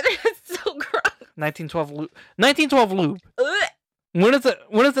 No, I think it's so gross. 1912 lube. 1912 lube. Ugh. When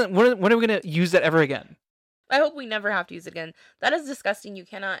are we gonna use that ever again? I hope we never have to use it again. That is disgusting. You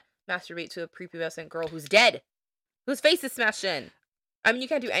cannot masturbate to a prepubescent girl who's dead, whose face is smashed in. I mean, you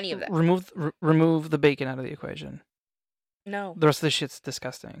can't do any of that. Remove the bacon out of the equation. No. The rest of the shit's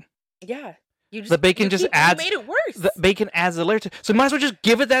disgusting. Yeah. You just, The bacon just adds. You made it worse. The bacon adds the layer to. So might as well just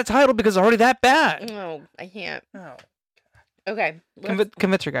give it that title because it's already that bad. No, I can't. No. Okay.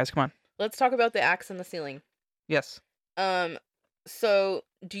 Convince her, guys. Come on. Let's talk about the axe in the ceiling. Yes. So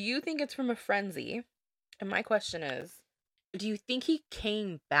do you think it's from a frenzy? And my question is, do you think he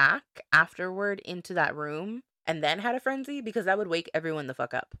came back afterward into that room and then had a frenzy? Because that would wake everyone the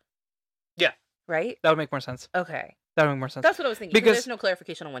fuck up. Yeah. Right? That would make more sense. Okay. That would make more sense. That's what I was thinking. Because there's no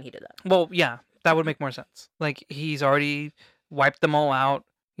clarification on when he did that. Well, yeah, that would make more sense. Like, he's already wiped them all out.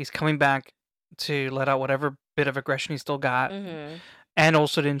 He's coming back to let out whatever bit of aggression he still got. Mm-hmm. And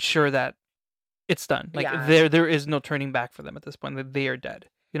also to ensure that it's done. Like, Yeah. there is no turning back for them at this point. That they are dead.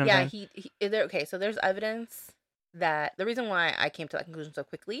 You know what I'm saying? Okay, so there's evidence that the reason why I came to that conclusion so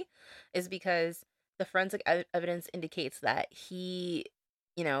quickly is because the forensic evidence indicates that he,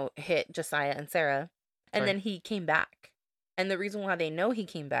 hit Josiah and Sarah, and then he came back. And the reason why they know he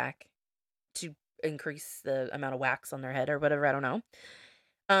came back to increase the amount of wax on their head or whatever, I don't know.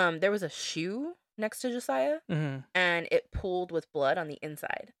 There was a shoe next to Josiah, and it pooled with blood on the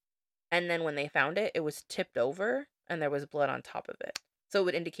inside. And then when they found it, it was tipped over, and there was blood on top of it. So it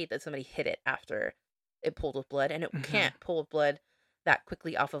would indicate that somebody hit it after it pulled with blood, and it can't pull with blood that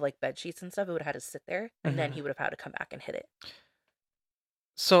quickly off of like bed sheets and stuff. It would have had to sit there, and then he would have had to come back and hit it.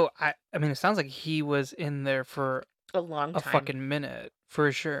 So I mean, it sounds like he was in there for a long time, a fucking minute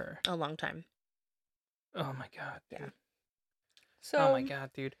for sure. A long time. Oh my god. Dude. Yeah. So. Oh my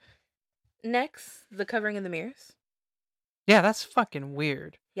god, dude. Next, the covering of the mirrors. Yeah, that's fucking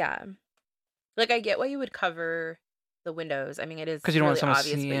weird. Yeah. Like, I get why you would cover the windows. I mean, it is because you don't really want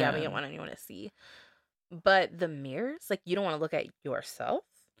obvious, to see. but yeah, but you don't want anyone to see. But the mirrors, like, you don't want to look at yourself.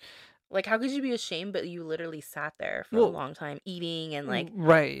 Like, how could you be ashamed? But you literally sat there for a long time, eating and like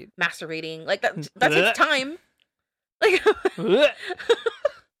masturbating. Like that takes time. Like,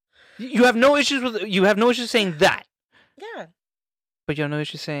 you have no issues saying that. Yeah. But you have no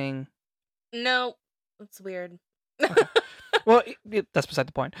issues saying. No, it's weird. Okay. Well, that's beside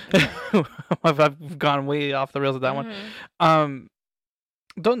the point. I've gone way off the rails with that one.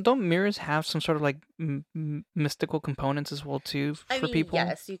 Don't mirrors have some sort of like mystical components as well too I for mean, people?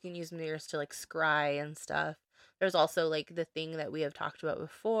 yes, you can use mirrors to like scry and stuff. There's also like the thing that we have talked about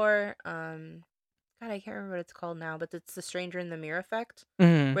before. God, I can't remember what it's called now, but it's the stranger in the mirror effect,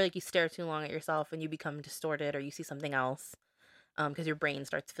 Mm. where like you stare too long at yourself and you become distorted or you see something else, because your brain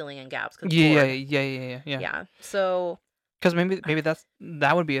starts filling in gaps because Yeah, bored. yeah, yeah, yeah, yeah, yeah. Yeah. So Because maybe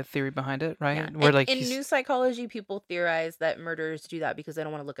that would be a theory behind it, yeah, right? Where and like in he's new psychology, people theorize that murderers do that because they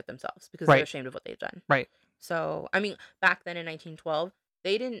don't want to look at themselves because they're right, ashamed of what they've done. right, So I mean, back then in 1912,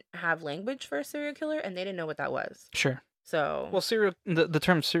 they didn't have language for a serial killer and they didn't know what that was. sure. So Well, the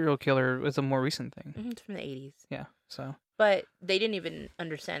term serial killer is a more recent thing. it's from the 80s. Yeah, so But they didn't even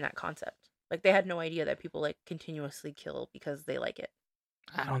understand that concept. Like they had no idea that people like continuously kill because they like it.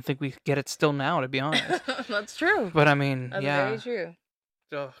 I don't think we get it still now, to be honest. That's true. But I mean, That's yeah. very true.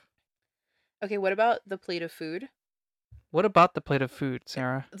 Ugh. Okay, what about the plate of food? What about the plate of food,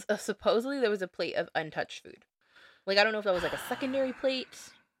 Sarah? Supposedly there was a plate of untouched food. Like I don't know if that was like a secondary plate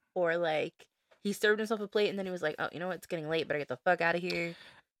or like he served himself a plate and then he was like, "Oh, you know what? It's getting late. Better get the fuck out of here."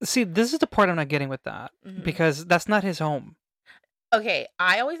 See, this is the part I'm not getting with that because that's not his home. Okay,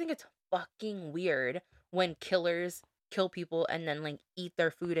 I always think it's fucking weird when killers kill people and then like eat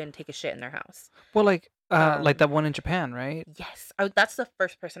their food and take a shit in their house. Well, like Um, that one in Japan, right? Yes, that's the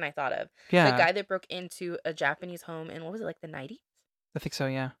first person I thought of. The Yeah, guy that broke into a Japanese home in what was it, like the 90s? I think so.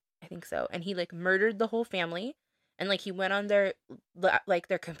 Yeah. I think so. And he like murdered the whole family, and like he went on like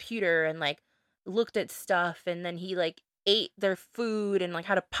their computer and like looked at stuff, and then he like ate their food and like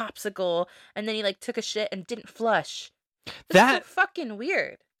had a popsicle, and then he like took a shit and didn't flush. That's so That fucking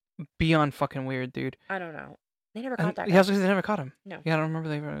weird. beyond fucking weird, dude. I don't know. They never caught And that yeah, guy. they never caught him. No. Yeah, I don't remember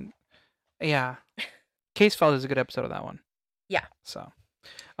they were. Yeah, Case File is a good episode of that one. Yeah. So,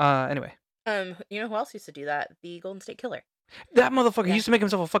 anyway, You know who else used to do that? The Golden State Killer. that motherfucker Yeah. used to make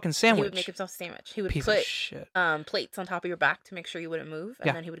himself a fucking He would make sandwich. himself a sandwich. He would Piece of put shit. plates on top of your back to make sure you wouldn't move, and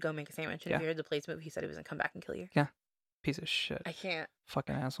Yeah. then he would go make a sandwich. And Yeah. if you heard the plates move, he said he was gonna come back and kill you. Piece of shit. I can't.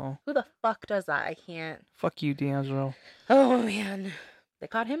 Fucking asshole. Who the fuck does that? I can't. Fuck you, D'Angelo. Oh man, they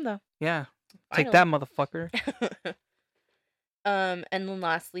caught him though. Yeah. Take that, motherfucker. And then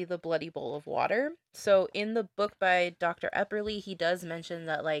lastly, the bloody bowl of water. So in the book by Dr. Epperly, he does mention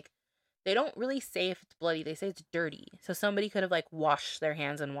that like they don't really say if it's bloody, they say it's dirty. So somebody could have like washed their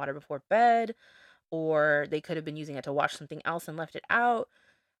hands in water before bed, or they could have been using it to wash something else and left it out.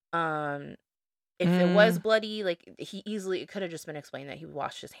 If it was bloody, like it could have just been explained that he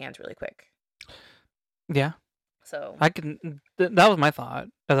washed his hands really quick. Yeah. So I can. That was my thought.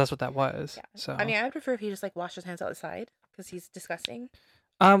 That's what that was. yeah. So I mean, I would prefer if he just like washed his hands outside because he's disgusting.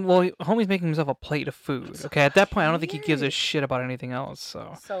 well, homie's making himself a plate of food. So Okay, at that point, I don't think he gives a weird. shit about anything else.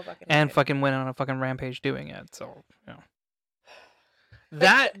 So So fucking and weird. fucking went on a fucking rampage doing it. So you know. Like,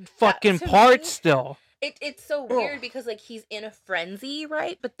 That fucking to part me, still. It's so weird because like he's in a frenzy,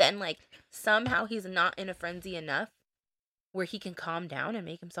 right? But then like somehow he's not in a frenzy enough where he can calm down and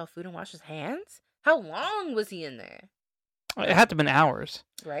make himself food and wash his hands. How long was he in there? It had to have been hours.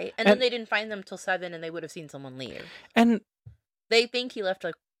 Right? And then they didn't find them till 7 and they would have seen someone leave. And They think he left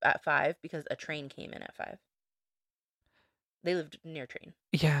like at 5 because a train came in at 5. They lived near a train.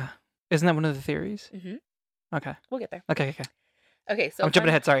 yeah, isn't that one of the theories? Mm-hmm. Okay. We'll get there. Okay. Okay, so I'm jumping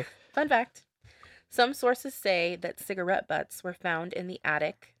ahead. Sorry. Fun fact. Some sources say that cigarette butts were found in the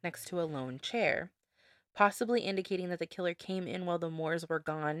attic next to a lone chair, possibly indicating that the killer came in while the Moores were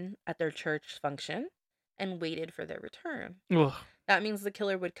gone at their church function and waited for their return. Ugh. That means the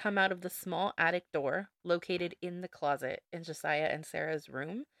killer would come out of the small attic door located in the closet in Josiah and Sarah's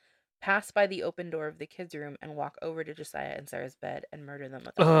room, pass by the open door of the kids' room, and walk over to Josiah and Sarah's bed and murder them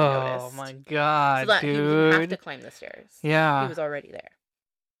without being Oh noticed. my god, So that dude. he didn't have to climb the stairs. Yeah. He was already there.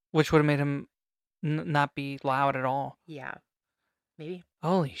 Which would have made him not be loud at all. Yeah. Maybe.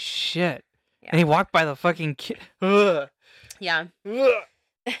 Holy shit. Yeah. And he walked by the fucking kid. Ugh. Yeah.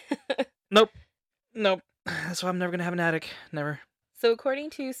 Ugh. Nope. That's why I'm never gonna have an attic. Never. So, according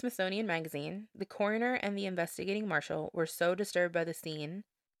to Smithsonian Magazine, the coroner and the investigating marshal were so disturbed by the scene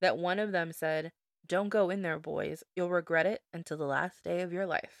that one of them said, "Don't go in there, boys. You'll regret it until the last day of your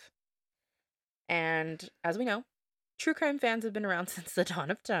life." And as we know, true crime fans have been around since the dawn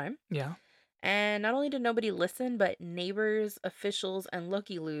of time. Yeah. And not only did nobody listen, but neighbors, officials, and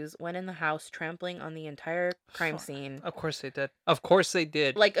looky-loos went in the house trampling on the entire crime Fuck. scene. Of course they did. Of course they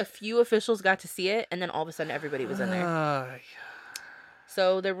did. Like, a few officials got to see it, and then all of a sudden everybody was in there.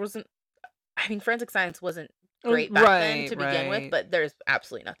 So there wasn't, I mean, forensic science wasn't great back then to begin with, but there's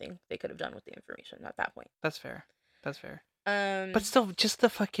absolutely nothing they could have done with the information at that point. That's fair. But But still, just the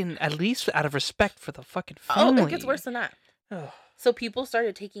fucking, at least out of respect for the fucking family. it gets worse than that. Ugh. So people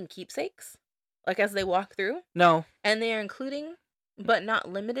started taking keepsakes, like as they walk through, No. and they are including, but not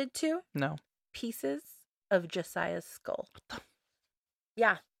limited to, No. pieces of Josiah's skull.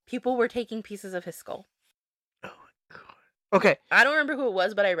 Yeah, people were taking pieces of his skull. Oh my god. Okay. I don't remember who it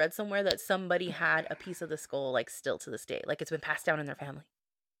was, but I read somewhere that somebody had a piece of the skull, like, still to this day. Like, it's been passed down in their family.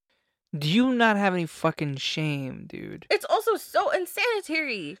 Do you not have any fucking shame, dude? It's also so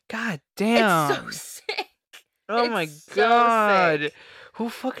unsanitary. God damn. It's so sick. Oh my It's so god. sick. Who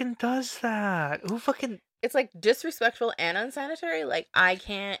fucking does that? Who fucking... It's, like, disrespectful and unsanitary. Like, I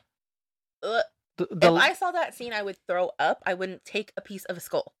can't... If The, I saw that scene, I would throw up. I wouldn't take a piece of a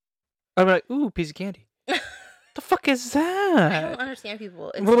skull. I'd be like, ooh, piece of candy. The fuck is I that? don't understand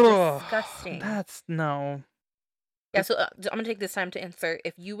people. It's Ugh, disgusting. That's... No. Yeah, so I'm gonna take this time to insert.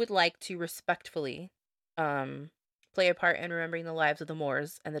 If you would like to respectfully play a part in remembering the lives of the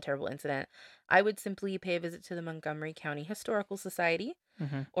Moors and the terrible incident, I would simply pay a visit to the Montgomery County Historical Society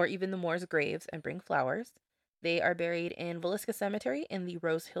Mm-hmm. or even the Moors' graves and bring flowers. They are buried in Villisca Cemetery in the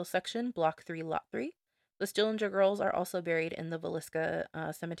Rose Hill section, Block 3, Lot 3. The Stillinger girls are also buried in the Villisca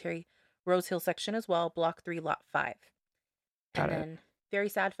Cemetery, Rose Hill section as well, Block 3, Lot 5. Got And it. then, very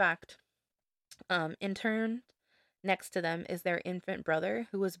sad fact, interned next to them is their infant brother,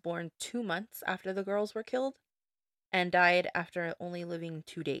 who was born 2 months after the girls were killed and died after only living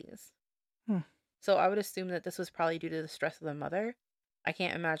 2 days. So I would assume that this was probably due to the stress of the mother. I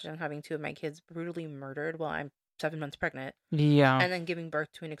can't imagine having 2 of my kids brutally murdered while I'm 7 months pregnant. Yeah. And then giving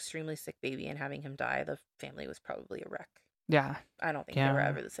birth to an extremely sick baby and having him die. The family was probably a wreck. Yeah. I don't think they were Yeah.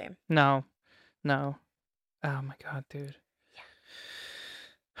 ever the same. No. No. Oh my god, dude.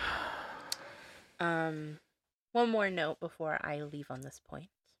 One more note before I leave on this point.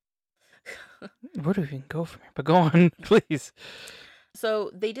 Where do we even go from here? But go on, please.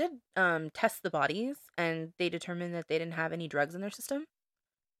 So they did test the bodies, and they determined that they didn't have any drugs in their system.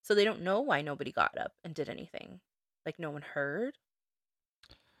 So they don't know why nobody got up and did anything. Like, no one heard.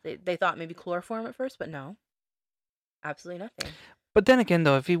 They thought maybe chloroform at first, but no. Absolutely nothing. But then again,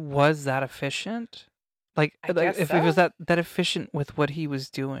 though, if he was that efficient, like I guess if he was so. that efficient with what he was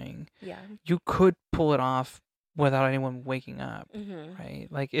doing, Yeah. you could pull it off without anyone waking up, Mm-hmm. right?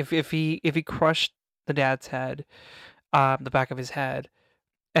 Like if he crushed the dad's head, the back of his head,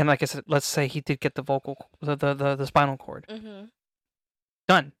 and like I said, let's say he did get the spinal cord, Mm-hmm.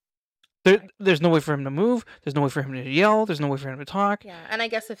 done. There's no way for him to move. There's no way for him to yell. There's no way for him to talk. Yeah, and I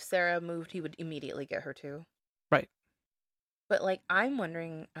guess if Sarah moved, he would immediately get her too. Right. But, like, I'm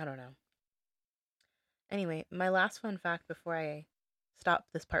wondering, I don't know. Anyway, my last fun fact before I stop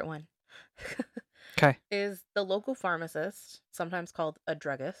this part 1 Okay. is the local pharmacist, sometimes called a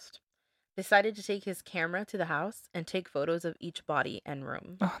druggist, decided to take his camera to the house and take photos of each body and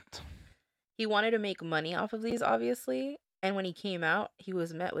room. He wanted to make money off of these, obviously, and when he came out, he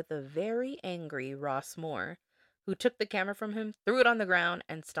was met with a very angry Ross Moore, who took the camera from him, threw it on the ground,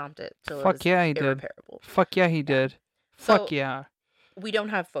 and stomped it till it was Fuck yeah, he did. irreparable. Fuck yeah, he did. So, Fuck yeah. We don't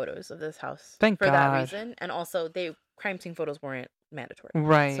have photos of this house Thank for that God. reason, and also crime scene photos weren't mandatory.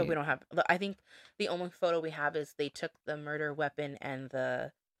 Right. So we don't have. I think the only photo we have is they took the murder weapon and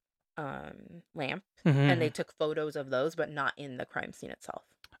the lamp, and they took photos of those, but not in the crime scene itself.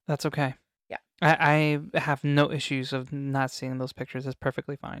 That's okay. Yeah. I have no issues of not seeing those pictures. It's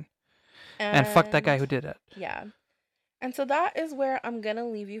perfectly fine. And fuck that guy who did it. Yeah. And so that is where I'm gonna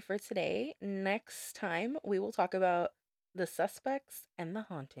leave you for today. Next time we will talk about the suspects and the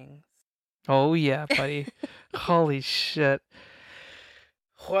hauntings. Oh yeah, buddy. Holy shit.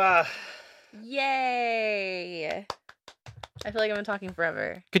 Wow. Yay! I feel like I've been talking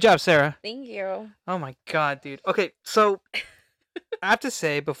forever. Good job, Sarah. Thank you. Oh my god, dude. Okay, so I have to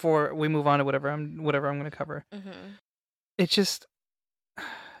say before we move on to whatever I'm going to cover, it's just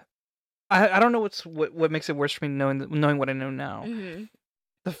I don't know what makes it worse for me knowing what I know now.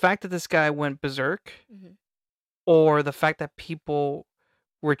 The fact that this guy went berserk, or the fact that people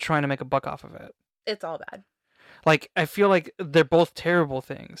were trying to make a buck off of it. It's all bad. Like, I feel like they're both terrible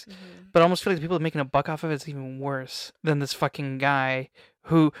things, but I almost feel like the people making a buck off of it is even worse than this fucking guy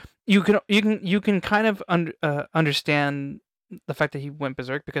who you can kind of understand the fact that he went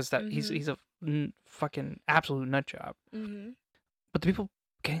berserk because that he's a fucking absolute nut job. But the people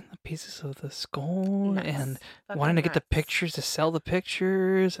getting the pieces of the skull and wanting to get the pictures to sell the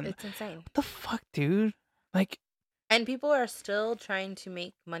pictures, and it's insane. What the fuck, dude? Like. And people are still trying to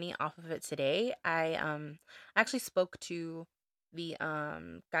make money off of it today. I actually spoke to the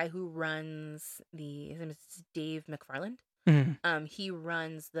guy who runs his name is Dave McFarland. He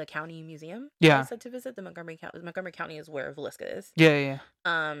runs the county museum. Yeah. I said to visit the Montgomery County. Montgomery County is where Villisca is. Yeah.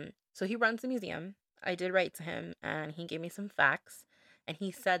 So he runs the museum. I did write to him, and he gave me some facts, and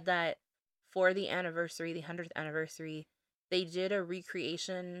he said that for the anniversary, the 100th anniversary, they did a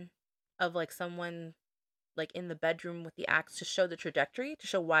recreation of like someone like in the bedroom with the axe to show the trajectory, to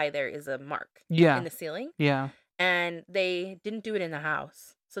show why there is a mark in Yeah. the ceiling, Yeah. and they didn't do it in the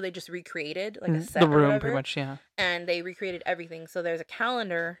house. So they just recreated like a set The or room, whatever, pretty much, yeah. and they recreated everything. So there's a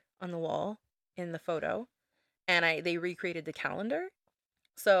calendar on the wall in the photo, and they recreated the calendar.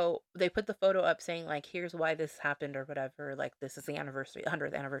 So they put the photo up saying like, here's why this happened or whatever. Like, this is the anniversary,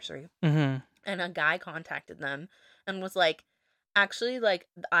 100th anniversary. Mm-hmm. And a guy contacted them and was like, actually, like,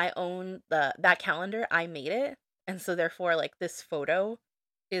 I own that calendar. I made it. And so therefore, like, this photo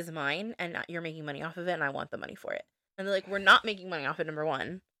is mine, and you're making money off of it, and I want the money for it. And they're like, we're not making money off it, number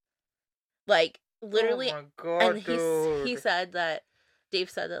one. Like, literally. Oh my God, and dude. he said that, Dave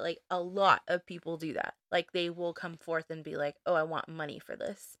said that, like, a lot of people do that. Like, they will come forth and be like, oh, I want money for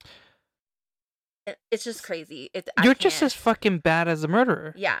this. It's just crazy. You're just as fucking bad as a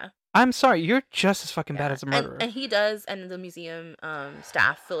murderer. Yeah. I'm sorry, you're just as fucking bad as a murderer. And he does, and the museum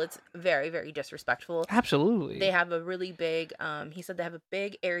staff feel it's very, very disrespectful. Absolutely. They have a really big, he said they have a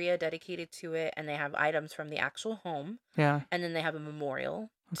big area dedicated to it, and they have items from the actual home. Yeah. And then they have a memorial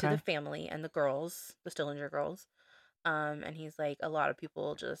to the family and the girls, the Stillinger girls. And he's like, a lot of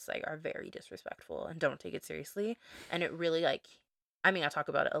people just like are very disrespectful and don't take it seriously. And it really like, I mean, I'll talk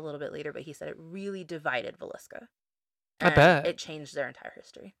about it a little bit later, but he said it really divided Villisca. I bet. It changed their entire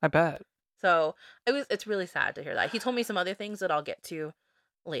history. I bet. So it's really sad to hear that. He told me some other things that I'll get to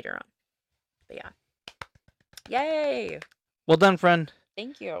later on. But yeah. Yay. Well done, friend.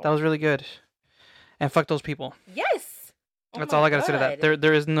 Thank you. That was really good. And fuck those people. Yes. That's all I gotta say to that.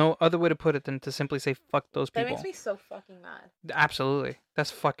 There is no other way to put it than to simply say fuck those people. That makes me so fucking mad. Absolutely.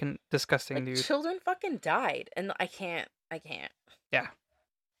 That's fucking disgusting, like, dude. Children fucking died, and I can't. Yeah.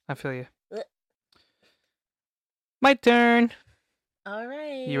 I feel you. Ugh. My turn. All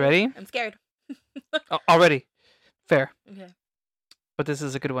right. You ready? I'm scared. Already. Fair. Okay. But this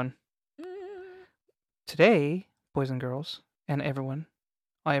is a good one. Today, boys and girls, and everyone,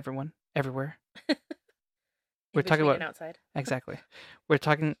 everywhere. We're talking about outside. Exactly. We're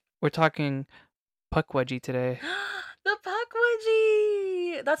talking Pukwudgie today. The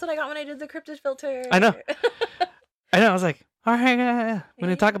Pukwudgie. That's what I got when I did the cryptid filter. I know. I was like, all right, we're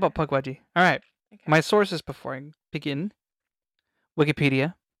gonna talk about Pukwudgie. All right. Okay. My sources before I begin: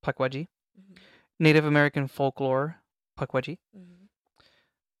 Wikipedia, Pukwudgie; Native American folklore, Pukwudgie;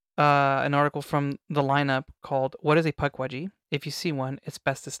 an article from the lineup called "What is a Pukwudgie? If you see one, it's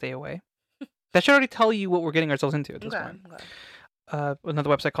best to stay away." That should already tell you what we're getting ourselves into at this point. Okay. Another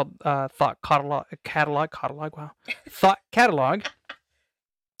website called Thought Catalog. Wow. Thought Catalog.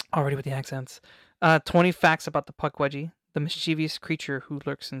 Already with the accents. 20 facts about the Pukwudgie, the mischievous creature who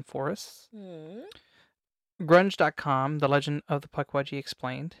lurks in forests. Grunge.com, The Legend of the Pukwudgie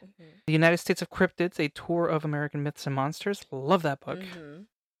Explained. The United States of Cryptids, A Tour of American Myths and Monsters. Love that book.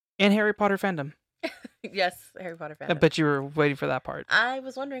 And Harry Potter fandom. Yes, Harry Potter fandom. I bet you were waiting for that part. I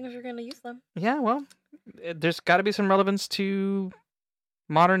was wondering if you're going to use them. Yeah, well, there's got to be some relevance to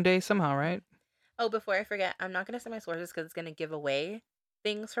modern day somehow, right? Oh, before I forget, I'm not going to say my sources because it's going to give away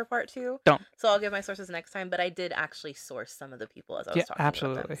things for part 2. Don't. So I'll give my sources next time, but I did actually source some of the people as I was talking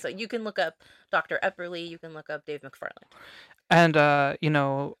absolutely. about them. So you can look up Dr. Epperly, you can look up Dave McFarland. And,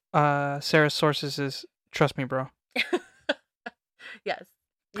 Sarah's sources is Trust Me, Bro. Yes.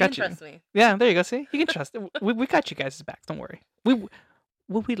 You can trust me. Yeah, there you go. See? You can trust it. We got you guys' back. Don't worry. Will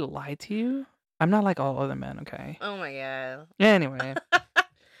we lie to you? I'm not like all other men, okay? Oh my god. Anyway.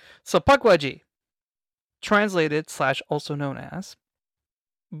 So Pukwudgie, translated / also known as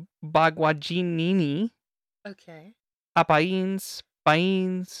Bagwaginini. Okay. Apains,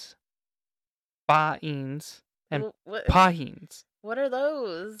 Bains, Bains, and Pahins. What are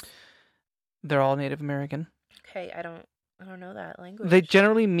those? They're all Native American. Okay, I don't know that language. They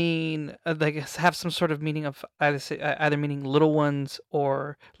generally mean they have some sort of meaning of either meaning little ones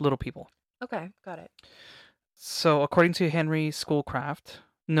or little people. Okay, got it. So, according to Henry Schoolcraft,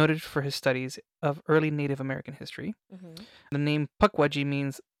 noted for his studies of early Native American history, the name Pukwudgie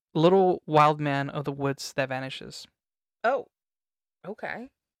means little wild man of the woods that vanishes. Oh, okay.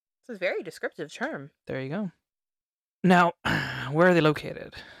 This is a very descriptive term. There you go. Now, where are they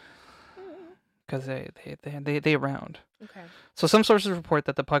located? Because they around. Okay. So some sources report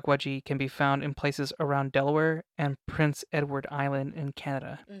that the Pukwudgie can be found in places around Delaware and Prince Edward Island in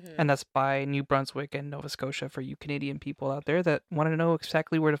Canada. And that's by New Brunswick and Nova Scotia for you Canadian people out there that want to know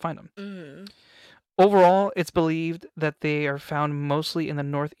exactly where to find them. Overall, it's believed that they are found mostly in the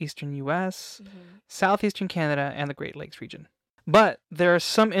northeastern U.S., southeastern Canada, and the Great Lakes region. But there are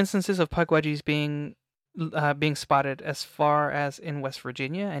some instances of Pukwudgies being spotted as far as in West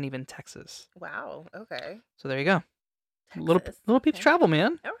Virginia and even Texas. Wow. Okay. So there you go. Texas. Little peeps Okay. travel,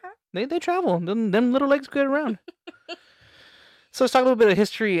 man. Okay. They travel. Them little legs get around. So let's talk a little bit of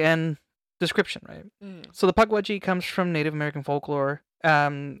history and description, right? So the Pukwudgie comes from Native American folklore.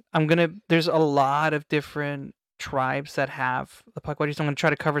 There's a lot of different tribes that have the Pukwudgies. I'm gonna try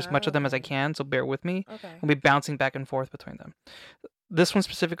to cover as much of them as I can, so bear with me. Okay. I'll be bouncing back and forth between them. This one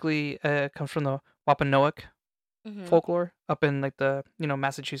specifically comes from the Wampanoag folklore up in like the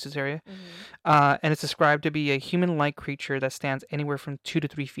Massachusetts area, and it's described to be a human-like creature that stands anywhere from 2 to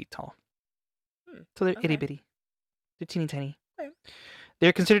 3 feet tall. So they're itty bitty, they're teeny tiny. Okay.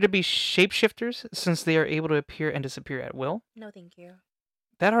 They're considered to be shapeshifters since they are able to appear and disappear at will. No, thank you.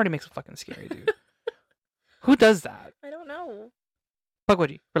 That already makes it fucking scary, dude. Who does that? I don't know.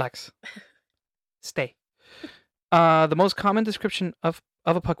 Pukwudgie, relax. Stay. The most common description of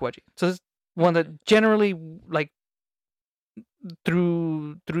a Pukwudgie. So this is one that generally, like,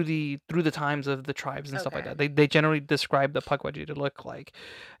 through the times of the tribes and stuff like that, they generally describe the Pukwudgie to look like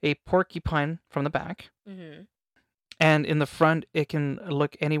a porcupine from the back. And in the front, it can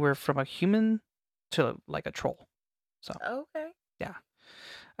look anywhere from a human to like a troll. So okay. Yeah.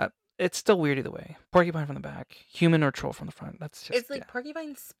 It's still weird either way. Porcupine from the back, human or troll from the front. That's just. It's like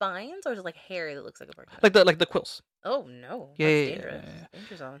porcupine spines, or is it like hair that looks like a porcupine? Like the quills. Oh no. Yeah, That's yeah, dangerous. yeah.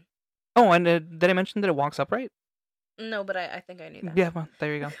 Danger zone. Oh, and did I mention that it walks upright? No, but I think I knew that. Yeah, well,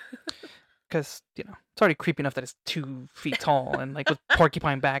 there you go. Because it's already creepy enough that it's 2 feet tall and like with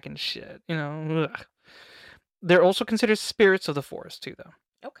porcupine back and shit. Ugh. They're also considered spirits of the forest too, though.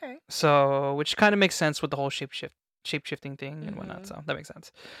 Okay. So, which kind of makes sense with the whole shape-shifting thing and whatnot. So that makes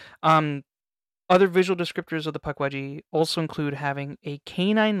sense. Other visual descriptors of the Pukwudgie also include having a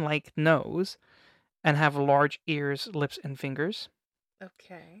canine-like nose and have large ears, lips, and fingers.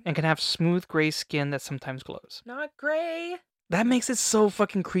 Okay. And can have smooth gray skin that sometimes glows. Not gray. That makes it so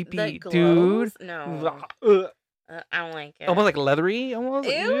fucking creepy, that glows? dude. No. I don't like it. Almost like leathery. Almost.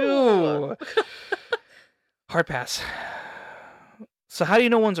 Ew. Hard pass. So how do you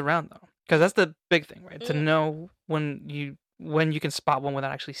know one's around though? Because that's the big thing, right? To know when you can spot one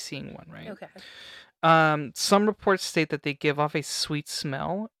without actually seeing one, right? Okay. Some reports state that they give off a sweet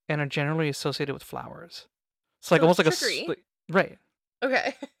smell and are generally associated with flowers. It's like almost like trickery. right.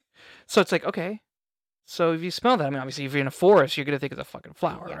 Okay. So it's like, okay. So if you smell that, I mean, obviously, if you're in a forest, you're gonna think it's a fucking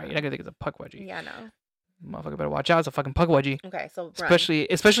flower, right? You're not gonna think it's a Pukwudgie. Yeah, no. Motherfucker better watch out. It's a fucking Pukwudgie. Okay, so run.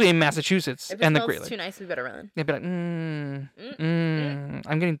 Especially in Massachusetts if and the Great Great Lakes. Lakes. Too nice, we better run. They'd be like, I'm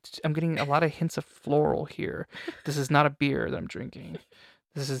getting a lot of hints of floral here. This is not a beer that I'm drinking.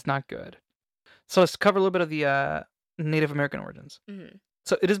 This is not good. So let's cover a little bit of the Native American origins.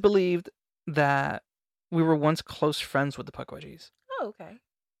 So it is believed that we were once close friends with the Pukwudgies. Oh, okay.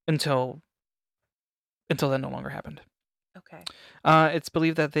 Until that no longer happened. Okay. It's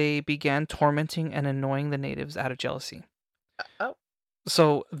believed that they began tormenting and annoying the natives out of jealousy. Oh.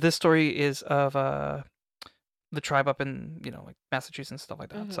 So this story is of the tribe up in like Massachusetts and stuff like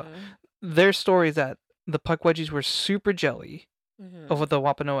that. So their story is that the Pukwudgies were super jelly over the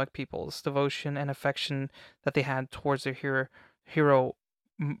Wampanoag people's devotion and affection that they had towards their hero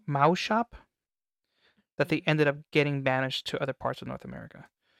Maushop, that they ended up getting banished to other parts of North America.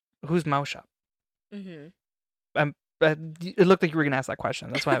 Who's Maushop? It looked like you were gonna ask that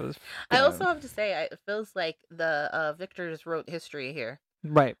question. That's why I was. I also have to say, it feels like the victors wrote history here.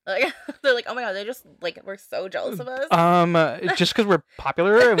 Right. Like, they're like, oh my god, they just we're so jealous of us. Just because we're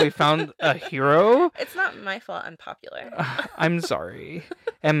popular and we found a hero. It's not my fault. I'm popular. I'm sorry.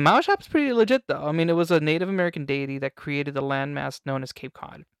 And Maushop's pretty legit though. I mean, it was a Native American deity that created the landmass known as Cape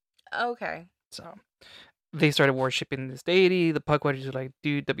Cod. Okay. So they started worshiping this deity. The Pukwudgies were like,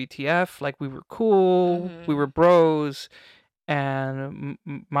 dude, WTF? Like, we were cool. We were bros. And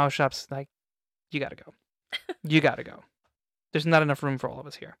Maushop's like, you gotta go. You gotta go. There's not enough room for all of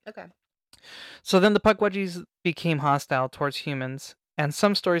us here. Okay. So then the Pukwudgies became hostile towards humans. And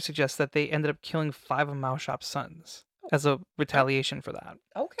some stories suggest that they ended up killing 5 of Maushop's sons as a retaliation for that.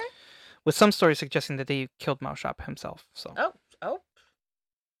 Okay. With some stories suggesting that they killed Maushop himself. So. Oh.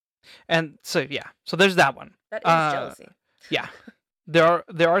 And so so there's that one. That is jealousy. Yeah,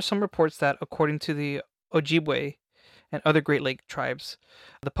 there are some reports that according to the Ojibwe and other Great Lake tribes,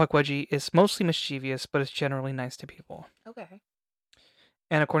 the Pukwudgie is mostly mischievous, but is generally nice to people. Okay.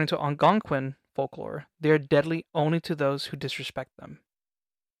 And according to Algonquin folklore, they are deadly only to those who disrespect them.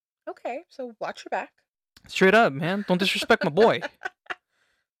 Okay, so watch your back. Straight up, man. Don't disrespect my boy.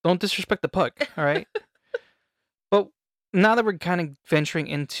 Don't disrespect the Puck. All right. But now that we're kind of venturing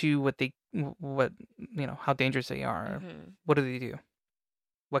into how dangerous they are, what do they do?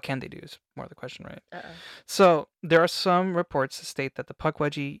 What can they do is more the question, right? Uh-oh. So there are some reports that state that the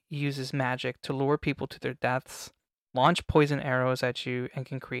Pukwudgie uses magic to lure people to their deaths, launch poison arrows at you, and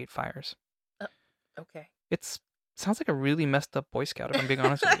can create fires. Okay. It sounds like a really messed up Boy Scout, if I'm being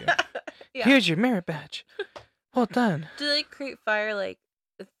honest with you. Yeah. Here's your merit badge. Well done. Do they create fire like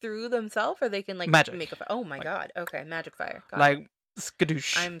through themselves, or they can like Magic. make a fire? Oh my god. Okay, magic fire. Got Like it.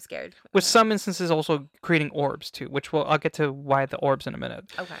 skadoosh. I'm scared. With Okay. some instances also creating orbs too, which I'll get to why the orbs in a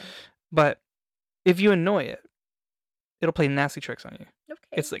minute. Okay. But if you annoy it, it'll play nasty tricks on you. Okay.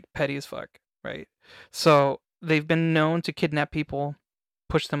 It's like petty as fuck, right? So they've been known to kidnap people,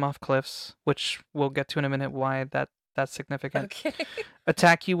 push them off cliffs, which we'll get to in a minute why that's significant. Okay.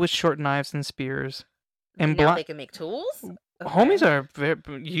 Attack you with short knives and spears. And now they can make tools? Okay. Homies are very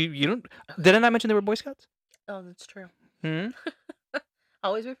you don't didn't I mention they were Boy Scouts? Oh, that's true.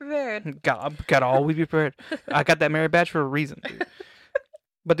 Always be prepared. Gotta always be prepared. I got that merit badge for a reason, dude.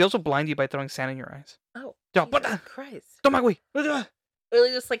 But they also blind you by throwing sand in your eyes. Oh, Jesus Christ. Don't mind me.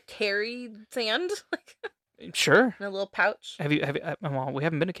 Really just like carry sand? Sure. In a little pouch? Have you well, we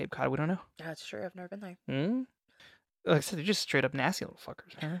haven't been to Cape Cod, we don't know. That's true, I've never been there. Like I said, they're just straight up nasty little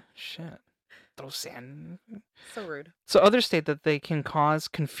fuckers, huh? Shit. Throw sand. So rude. So others state that they can cause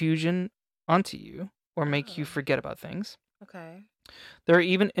confusion onto you or make you forget about things. Okay. There are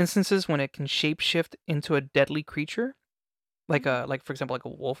even instances when it can shapeshift into a deadly creature, like for example, like a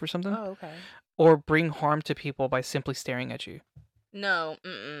wolf or something. Oh, okay. Or bring harm to people by simply staring at you. No,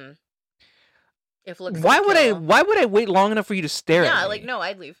 If looks why would I wait long enough for you to stare at me? Yeah, like no,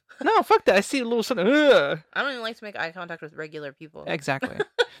 I'd leave. No, fuck that. I see a little something. Ugh. I don't even like to make eye contact with regular people. Exactly.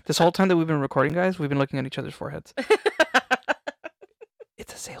 This whole time that we've been recording, guys, we've been looking at each other's foreheads.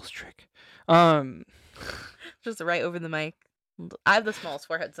 It's a sales trick. Just right over the mic. I have the smallest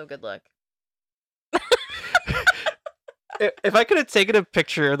forehead, so good luck. If I could have taken a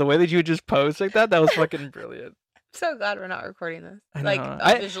picture of the way that you would just pose like that was fucking brilliant. So glad we're not recording this.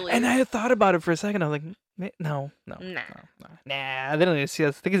 Visually. And I had thought about it for a second. I was like, no. Nah, they don't need to see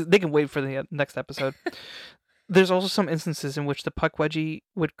us. They can wait for the next episode. There's also some instances in which the Pukwudgie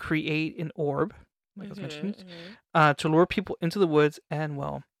would create an orb, like I was mentioning, to lure people into the woods and,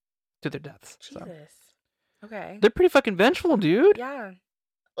 well, to their deaths. Jesus. So. Okay. They're pretty fucking vengeful, dude. Yeah.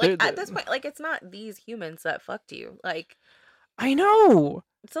 Like, at this point, like, it's not these humans that fucked you. Like, I know.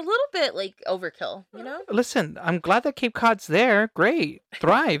 It's a little bit, like, overkill, you know? Listen, I'm glad that Cape Cod's there. Great.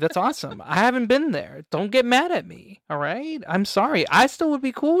 Thrive. That's awesome. I haven't been there. Don't get mad at me, all right? I'm sorry. I still would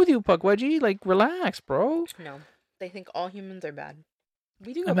be cool with you, Pukwudgie. Like, relax, bro. No. They think all humans are bad.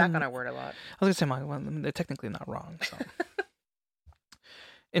 We do go back on our word a lot. I was going to say, they're technically not wrong, so.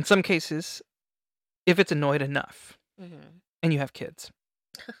 In some cases, if it's annoyed enough, and you have kids,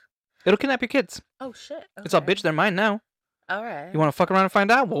 it'll kidnap your kids. Oh, shit. Okay. It's all, bitch, they're mine now. All right. You want to fuck around and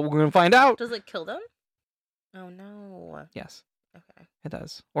find out? Well, we're going to find out. Does it kill them? Oh, no. Yes. Okay. It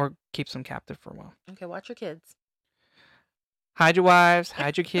does. Or keeps them captive for a while. Okay, watch your kids. Hide your wives.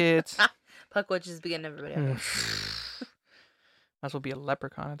 Hide your kids. Pukwudgie is beginning everybody up. Might as well be a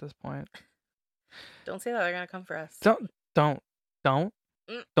leprechaun at this point. Don't say that. They're going to come for us. Don't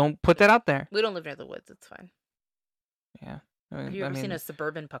put that out there. We don't live near the woods. It's fine. Yeah. Have you ever seen a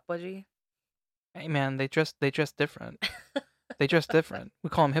suburban Pukwudgie? Hey, man, they dress different. They dress different. We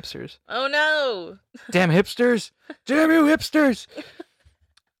call them hipsters. Oh, no. Damn hipsters. Damn you hipsters. Let's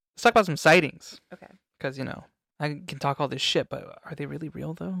talk about some sightings. Okay. Because, I can talk all this shit, but are they really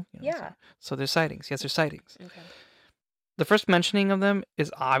real, though? Yeah. So there's sightings. Yes, there's sightings. Okay. The first mentioning of them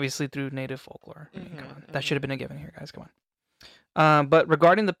is obviously through native folklore. I mean, come on. That should have been a given here, guys. Come on. But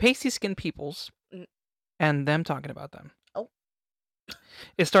regarding the pasty-skinned peoples and them talking about them. Oh.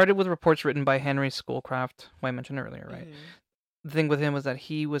 It started with reports written by Henry Schoolcraft, who I mentioned earlier, right? The thing with him was that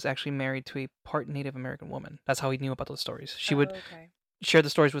he was actually married to a part Native American woman. That's how he knew about those stories. She would share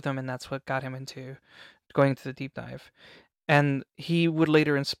the stories with him, and that's what got him into going into the deep dive. And he would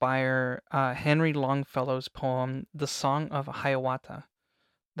later inspire Henry Longfellow's poem, The Song of Hiawatha,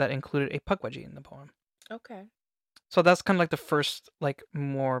 that included a Pukwudgie in the poem. Okay. So that's kind of like the first, like,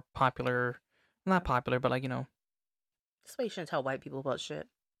 more popular, not popular, but like, That's why you shouldn't tell white people about shit.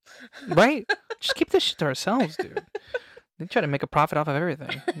 Right? Just keep this shit to ourselves, dude. They try to make a profit off of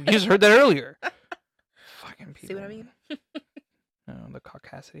everything. You just heard that earlier. Fucking people. See what I mean? Oh, the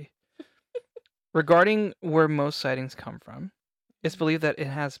caucasity. Regarding where most sightings come from, it's believed that it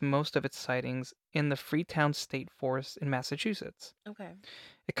has most of its sightings in the Freetown State Forest in Massachusetts. Okay.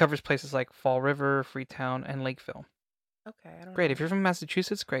 It covers places like Fall River, Freetown, and Lakeville. Okay. I don't Great. know. If you're from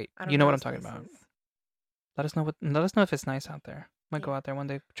Massachusetts, great. You know what I'm talking about. Let us know if it's nice out there. Might go out there one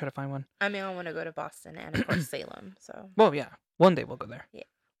day, try to find one. I mean, I want to go to Boston and of course Salem. So. Well, yeah, one day we'll go there. Yeah.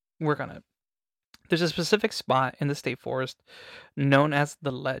 Work on it. There's a specific spot in the state forest known as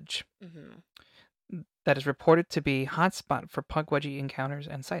the Ledge that is reported to be a hotspot for Pukwudgie encounters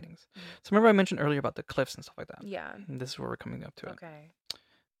and sightings. So remember I mentioned earlier about the cliffs and stuff like that? Yeah. And this is where we're coming up to it. Okay.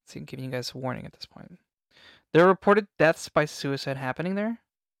 So I'm giving you guys a warning at this point. There are reported deaths by suicide happening there,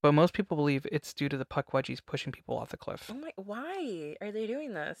 but most people believe it's due to the Pukwudgies pushing people off the cliff. Oh my! Why are they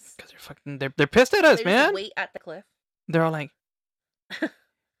doing this? Because they're pissed at us, They man. just wait at the cliff. They're all like,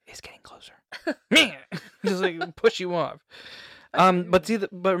 it's getting closer. Man, just like push you off. But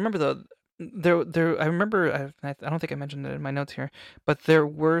remember though, I remember I don't think I mentioned it in my notes here, but there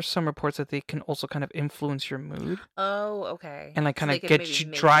were some reports that they can also kind of influence your mood. Oh, okay. And like kind So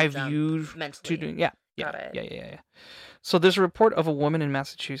of drive you mentally. to do Got it. Yeah. So there's a report of a woman in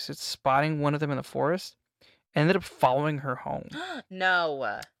Massachusetts spotting one of them in the forest, ended up following her home.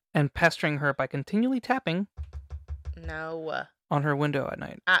 No. And pestering her by continually tapping. No. On her window at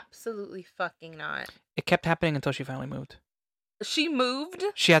night. Absolutely fucking not. It kept happening until she finally moved. She moved?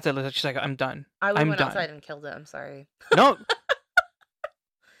 She had to. She's like, I'm done. I went outside and killed it. I'm sorry. No.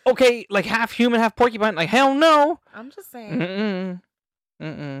 Okay, like half human, half porcupine. Like, hell no. I'm just saying.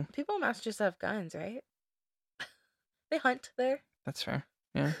 People in Massachusetts have guns, right? They hunt there. That's fair.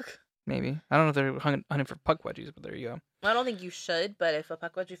 Yeah. Maybe. I don't know if they're hunting for Pukwudgies, but there you go. I don't think you should, but if a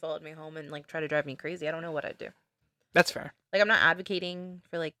Pukwudgie followed me home and like tried to drive me crazy, I don't know what I'd do. That's fair. Like, I'm not advocating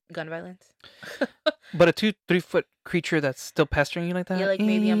for like gun violence. But a 2-3 foot creature that's still pestering you like that? Yeah, like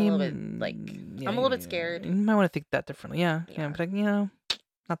maybe I'm a little bit like I'm a little bit scared. You might want to think that differently. Yeah. But like,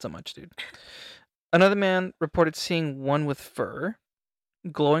 not so much, dude. Another man reported seeing one with fur,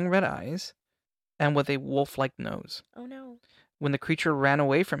 glowing red eyes, and with a wolf-like nose. Oh no. When the creature ran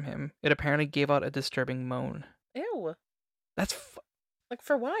away from him, it apparently gave out a disturbing moan. Ew. That's like,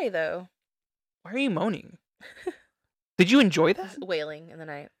 for why though? Why are you moaning? Did you enjoy that? Wailing in the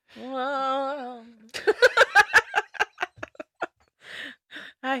night. Whoa.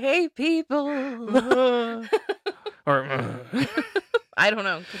 I hate people. Or I don't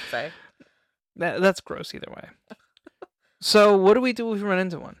know. Could say. That's gross either way. So what do we do if we run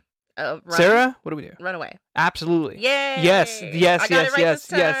into one? Run. Sarah, what do we do? Run away. Absolutely. Yay! Yes. I got it right this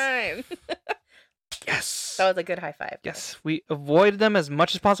time. Yes. That was a good high five. Yes. We avoid them as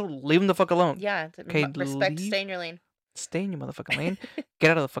much as possible. Leave them the fuck alone. Yeah. Okay. Respect. Stay in your lane. Stay in your motherfucking lane.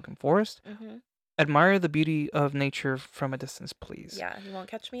 Get out of the fucking forest. Admire the beauty of nature from a distance, please. Yeah, you won't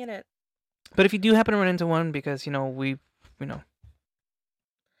catch me in it. But if you do happen to run into one, because we're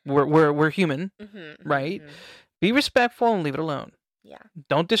human, right? Be respectful and leave it alone. Yeah.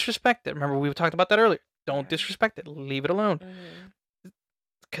 Don't disrespect it. Remember, we talked about that earlier. Don't disrespect it. Leave it alone.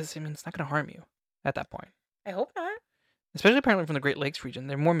 Because it's not going to harm you at that point. I hope not. Especially apparently from the Great Lakes region,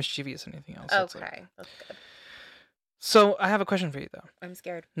 they're more mischievous than anything else. Okay, that's good. So I have a question for you, though. I'm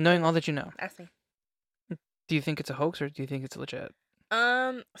scared. Knowing all that you know, ask me. Do you think it's a hoax or do you think it's legit?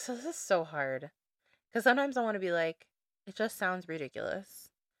 So this is so hard, because sometimes I want to be like, it just sounds ridiculous,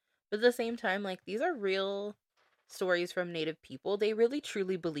 but at the same time, like, these are real stories from Native people. They really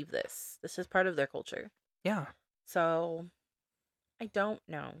truly believe this. This is part of their culture. Yeah. So I don't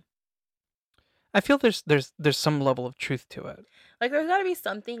know. I feel there's some level of truth to it. Like, there's got to be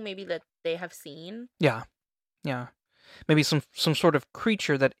something maybe that they have seen. Yeah. Maybe some sort of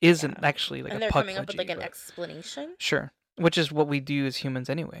creature that isn't actually like a Pukwudgie. And they're coming up with like an explanation. Sure. Which is what we do as humans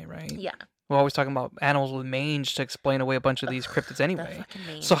anyway, right? Yeah. We're always talking about animals with mange to explain away a bunch of these cryptids anyway.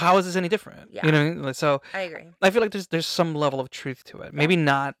 The so how is this any different? Yeah. You know, so I agree. I feel like there's some level of truth to it. Maybe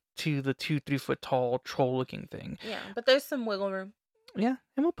not to the 2-3 foot tall troll looking thing. Yeah, but there's some wiggle room. Yeah,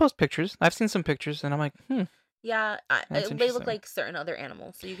 and we'll post pictures. I've seen some pictures, and I'm like, Yeah, they look like certain other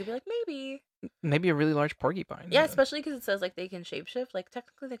animals, so you could be like, maybe a really large porcupine. Yeah, especially because it says like they can shapeshift. Like,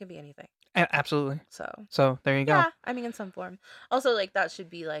 technically, they can be anything. Absolutely. So there you go. Yeah, I mean, in some form. Also, like, that should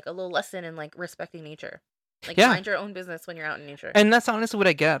be like a little lesson in like respecting nature. Like, mind your own business when you're out in nature. And that's honestly what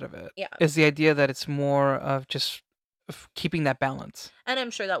I get out of it. Yeah, is the idea that it's more of just keeping that balance. And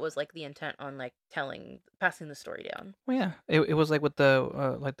I'm sure that was like the intent on like passing the story down. Well, yeah, it was like with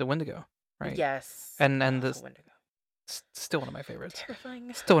the Wendigo, right? Yes. And the Wendigo. Still one of my favorites.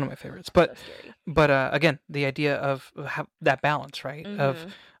 Terrifying. Still one of my favorites. But so again, the idea of that balance, right?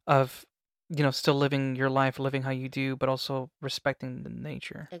 Of still living your life, living how you do, but also respecting the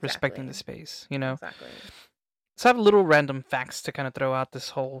nature, respecting the space. Exactly. So I have little random facts to kind of throw out this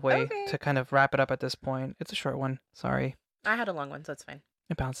whole way to kind of wrap it up at this point. It's a short one. Sorry. I had a long one, so it's fine.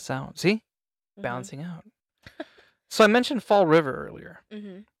 It balances out. See? Balancing out. So I mentioned Fall River earlier.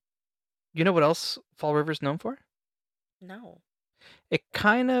 You know what else Fall River is known for? No. It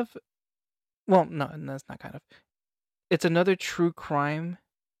kind of, well, no, that's not kind of. It's another true crime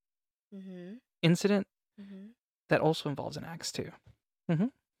Mm-hmm. incident Mm-hmm. that also involves an axe too. Mm-hmm.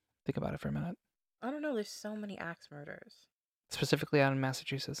 Think about it for a minute. I don't know. There's so many axe murders. Specifically out in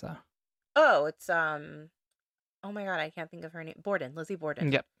Massachusetts, though. Oh, it's oh my god, I can't think of her name. Borden, Lizzie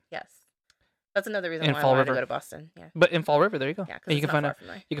Borden. Yep. Yes, that's another reason In why I Fall wanted to River. go to Boston. Yeah. But in Fall River, there you go. Yeah, because And it's not far from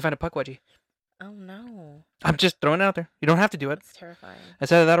there. you can find a Pukwudgie. Oh no, I'm just throwing it out there. You don't have to do it. that's terrifying.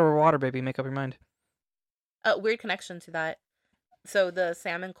 It's either that or water, baby. Make up your mind. Weird connection to that. So the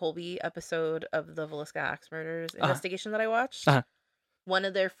Sam and Colby episode of the Villisca Axe Murders investigation that I watched, one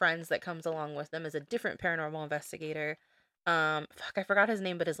of their friends that comes along with them is a different paranormal investigator. Fuck, I forgot his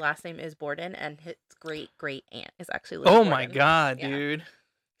name, but his last name is Borden, and his great aunt is actually Lizzie Oh Borden. my god, dude.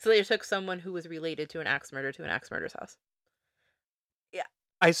 So they took someone who was related to an axe murder to an axe murder's house. Yeah.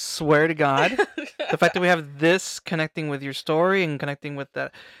 I swear to God, the fact that we have this connecting with your story and connecting with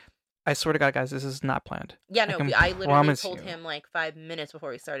that, I swear to God, guys, this is not planned. Yeah, no, I literally told him like 5 minutes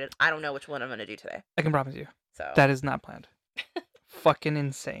before we started, I don't know which one I'm going to do today. I can promise you. So that is not planned. Fucking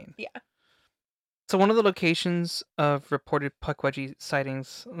insane. Yeah. So one of the locations of reported Pukwudgie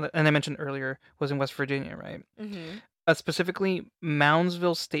sightings, and I mentioned earlier, was in West Virginia, right? Mm-hmm. Specifically,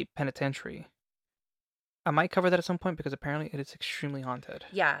 Moundsville State Penitentiary. I might cover that at some point because apparently it is extremely haunted.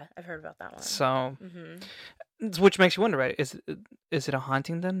 Yeah, I've heard about that one. So, which makes you wonder, right? Is it a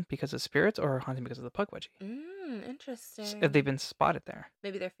haunting then because of spirits or a haunting because of the Pukwudgie? Interesting. If they've been spotted there.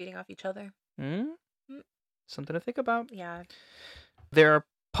 Maybe they're feeding off each other. Something to think about. Yeah. There are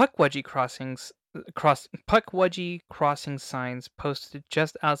Pukwudgie crossing signs posted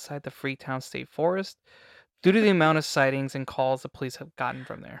just outside the Freetown State Forest due to the amount of sightings and calls the police have gotten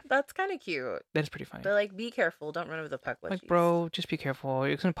from there. That's kind of cute. That is pretty funny. They're like, be careful, don't run over the Pukwudgies. Like, bro, just be careful.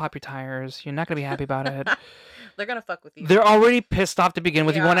 You're gonna pop your tires. You're not gonna be happy about it. They're gonna fuck with you. They're already pissed off to begin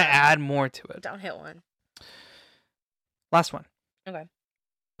with. You want to add more to it. Don't hit one. Last one. Okay.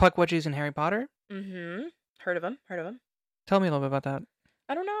 Pukwudgies in Harry Potter. Heard of them. Tell me a little bit about that.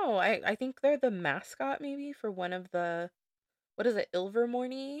 I don't know. I think they're the mascot maybe for one of the, what is it,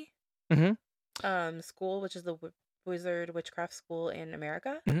 Ilvermorny? School, which is the wizard witchcraft school in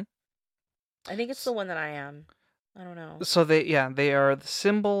America. I think it's the one that I am. I don't know. So they are the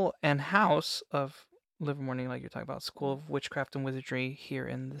symbol and house of Livermore, like you're talking about, School of Witchcraft and Wizardry here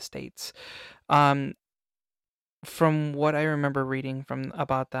in the States. From what I remember reading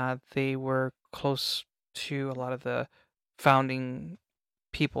about that, they were close to a lot of the founding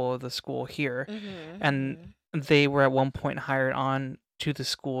people of the school here, and they were at one point hired on to the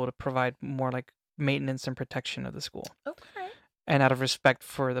school to provide more like maintenance and protection of the school. Okay. And out of respect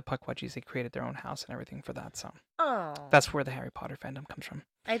for the Pukwudgies, they created their own house and everything for that. So that's where the Harry Potter fandom comes from.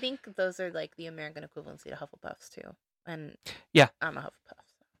 I think those are like the American equivalency to Hufflepuffs too. And yeah, I'm a Hufflepuff.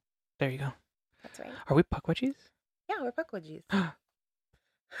 So. There you go. That's right. Are we Pukwudgies? Yeah, we're Pukwudgies.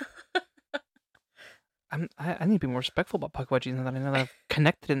 I need to be more respectful about Pukwudgies now that I know that I've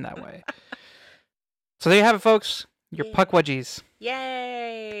connected in that way. So there you have it, folks. Your Pukwudgies.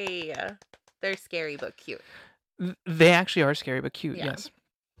 Yay! They're scary but cute. They actually are scary but cute, yeah. Yes.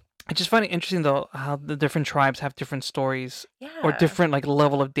 I just find it interesting, though, how the different tribes have different stories or different like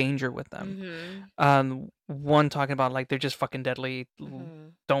level of danger with them. One talking about like they're just fucking deadly,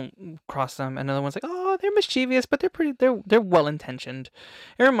 don't cross them. Another one's like, oh, they're mischievous, but they're well intentioned.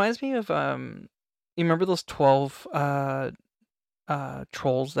 It reminds me of you remember those 12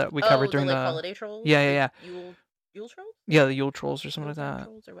 trolls that we covered during the the holiday trolls? Yeah. Yule trolls? Yeah, the Yule trolls or something like that.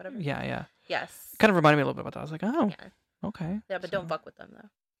 Trolls or whatever. Yeah. Yes. Kind of reminded me a little bit about that. I was like, oh, okay. Yeah, but don't fuck with them though.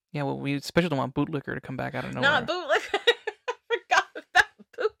 Yeah, well, we especially don't want bootlicker to come back out of nowhere. Not bootlicker. I forgot about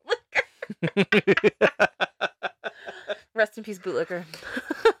bootlicker. Rest in peace, bootlicker.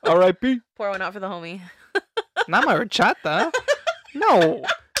 R.I.P. Pour one out for the homie. Not my horchata. No.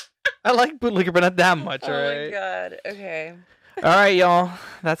 I like bootlicker, but not that much, all right? Oh my god. Okay. All right, y'all.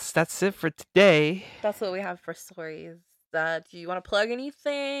 That's it for today. That's what we have for stories. Do you want to plug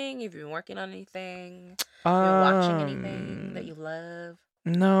anything? Have you been working on anything? Have you been watching anything that you love?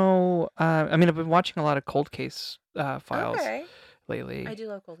 No. I mean, I've been watching a lot of cold case files lately. I do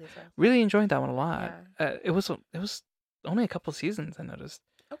love cold case files. Really enjoying that one a lot. Yeah. It was only a couple seasons, I noticed.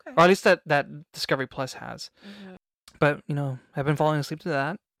 Okay. Or at least that Discovery Plus has. But, I've been falling asleep to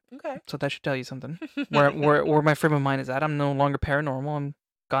that. Okay. So that should tell you something. where my frame of mind is at. I'm no longer paranormal. I'm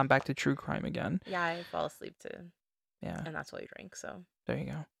gone back to true crime again. Yeah, I fall asleep too. Yeah. And that's what you drink, so. There you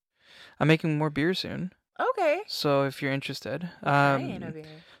go. I'm making more beer soon. Okay. So if you're interested. Beer?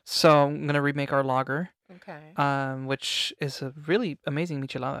 So I'm going to remake our lager. Okay. Which is a really amazing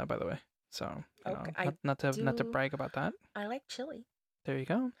michelada, by the way. So Okay, I not to do. brag about that. I like chili. There you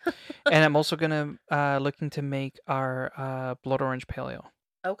go. And I'm also gonna looking to make our blood orange pale ale.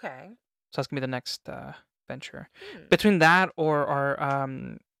 Okay. So that's gonna be the next venture. Hmm. Between that or our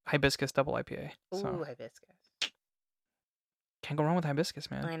hibiscus double IPA. So Ooh, hibiscus. can't go wrong with hibiscus,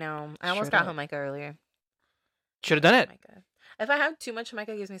 man. I know. I almost Straight got up. Jamaica earlier. Should have done it. Jamaica. If I have too much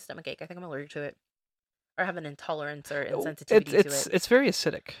Jamaica, it gives me stomachache. I think I'm allergic to it, or have an intolerance or insensitivity to it. It's very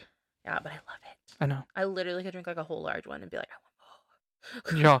acidic. Yeah, but I love it. I know. I literally could drink like a whole large one and be like, I want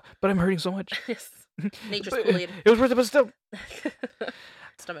more. Yeah, but I'm hurting so much. Yes. Nature's But Kool-Aid. It was worth it, but still.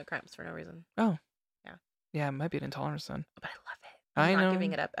 Stomach cramps for no reason. Oh. Yeah. Yeah, it might be an intolerance then. But I love it. I'm not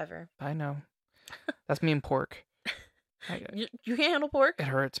giving it up ever. I know. That's me and pork. You can't handle pork? It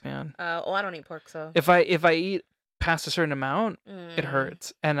hurts, man. I don't eat pork, so. If I eat past a certain amount, it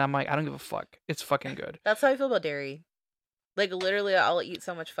hurts, and I'm like, I don't give a fuck. It's fucking good. That's how I feel about dairy. Like literally, I'll eat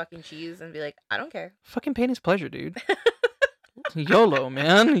so much fucking cheese and be like, I don't care. Fucking pain is pleasure, dude. YOLO,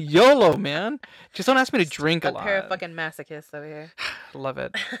 man. YOLO, man. Just don't ask me to drink a lot. A pair of fucking masochists over here. Love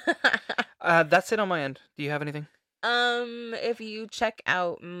it. That's it on my end. Do you have anything? If you check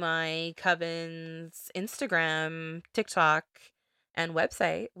out my coven's Instagram, TikTok, and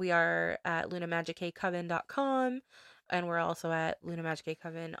website, we are at lunamagiccoven.com, and we're also at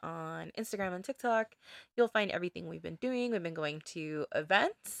lunamagiccoven on Instagram and TikTok. You'll find everything we've been doing. We've been going to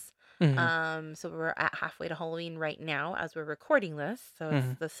events. Mm-hmm. So we're at halfway to Halloween right now as we're recording this. So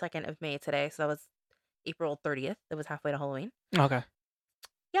it's the 2nd of May today. So that was April 30th. It was halfway to Halloween. Okay.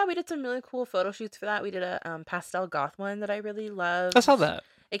 Yeah, we did some really cool photo shoots for that. We did a pastel goth one that I really loved. I saw that.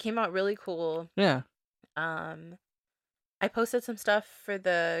 It came out really cool. Yeah. I posted some stuff for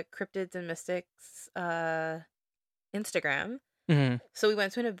the Cryptids and Mystics Instagram. Mm-hmm. So we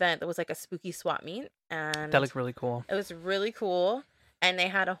went to an event that was like a spooky swap meet, and that looked really cool. It was really cool, and they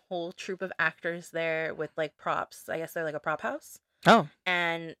had a whole troupe of actors there with like props. I guess they're like a prop house. Oh.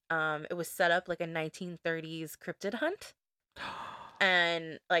 And it was set up like a 1930s cryptid hunt.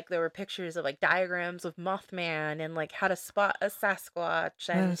 And like there were pictures of like diagrams of Mothman and like how to spot a Sasquatch,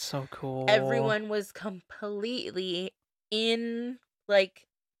 and that's so cool. Everyone was completely in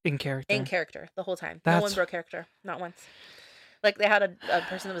character the whole time. No one broke character, not once. Like they had a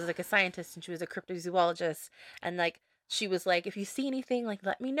person that was like a scientist, and she was a cryptozoologist, and like she was like, if you see anything, like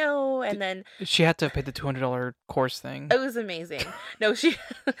let me know. And then she had to pay the $200 course thing. It was amazing. No, she's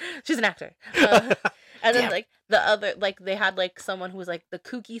an actor. And then like the other, like they had like someone who was like the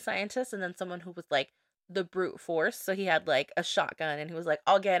kooky scientist, and then someone who was like the brute force. So he had like a shotgun, and he was like,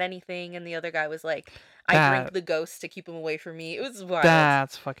 I'll get anything. And the other guy was like, I drink the ghost to keep him away from me. It was wild.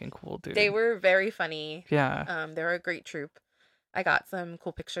 That's fucking cool, dude. They were very funny. Yeah. They were a great troupe. I got some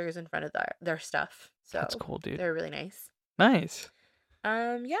cool pictures in front of their stuff. So that's cool, dude. They're really nice. Nice.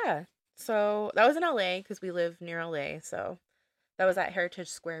 Yeah. So that was in LA because we live near LA. So that was at Heritage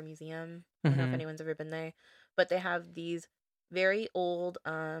Square Museum. I don't know if anyone's ever been there, but they have these very old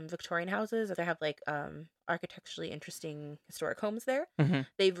Victorian houses that they have like architecturally interesting historic homes there.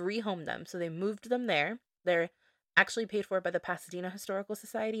 They've rehomed them, so they moved them there. They're actually paid for by the Pasadena Historical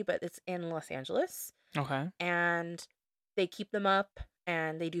Society, but it's in Los Angeles. Okay. And they keep them up,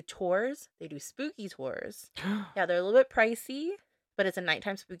 and they do tours. They do spooky tours. Yeah, they're a little bit pricey, but it's a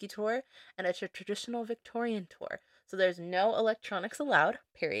nighttime spooky tour, and it's a traditional Victorian tour. So there's no electronics allowed,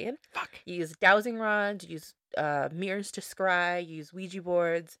 period. Fuck. You use dowsing rods, you use mirrors to scry, you use Ouija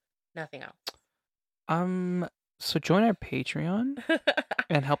boards, nothing else. So join our Patreon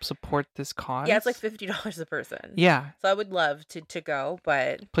and help support this cause. Yeah, it's like $50 a person. Yeah. So I would love to go,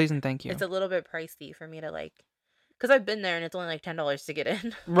 but please and thank you. It's a little bit pricey for me to like, because I've been there and it's only like $10 to get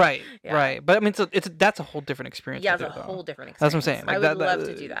in. Right, yeah. Right. But I mean, that's a whole different experience. Yeah, it's a whole different experience. That's what I'm saying. Like, I would love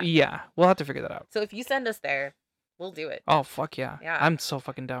to do that. Yeah, we'll have to figure that out. So if you send us there, we'll do it. Oh, fuck yeah. Yeah. I'm so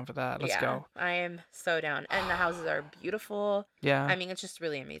fucking down for that. Let's go. I am so down. And the houses are beautiful. Yeah. I mean, it's just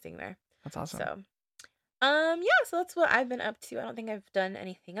really amazing there. That's awesome. So, yeah, so that's what I've been up to. I don't think I've done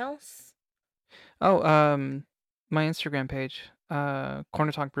anything else. Oh, my Instagram page,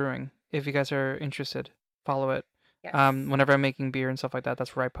 Corner Talk Brewing. If you guys are interested, follow it. Yes. Whenever I'm making beer and stuff like that,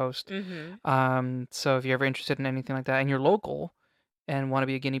 that's where I post. So if you're ever interested in anything like that and you're local and want to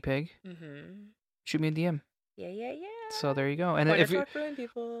be a guinea pig, shoot me a DM. Yeah. So there you go. And if you're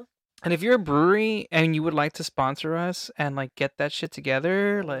people. And if you're a brewery and you would like to sponsor us and like get that shit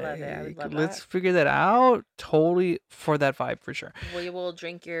together, like let's figure that out. Totally for that vibe for sure. We will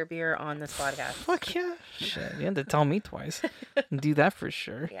drink your beer on this podcast. Fuck yeah. Shit, you had to tell me twice. Do that for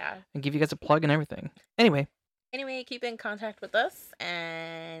sure. Yeah. And give you guys a plug and everything. Anyway, keep in contact with us,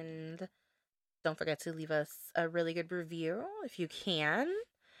 and don't forget to leave us a really good review if you can.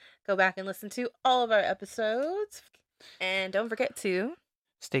 Go back and listen to all of our episodes. And don't forget to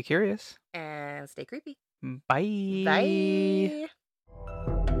Stay curious. and stay creepy. Bye.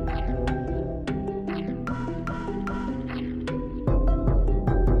 Bye.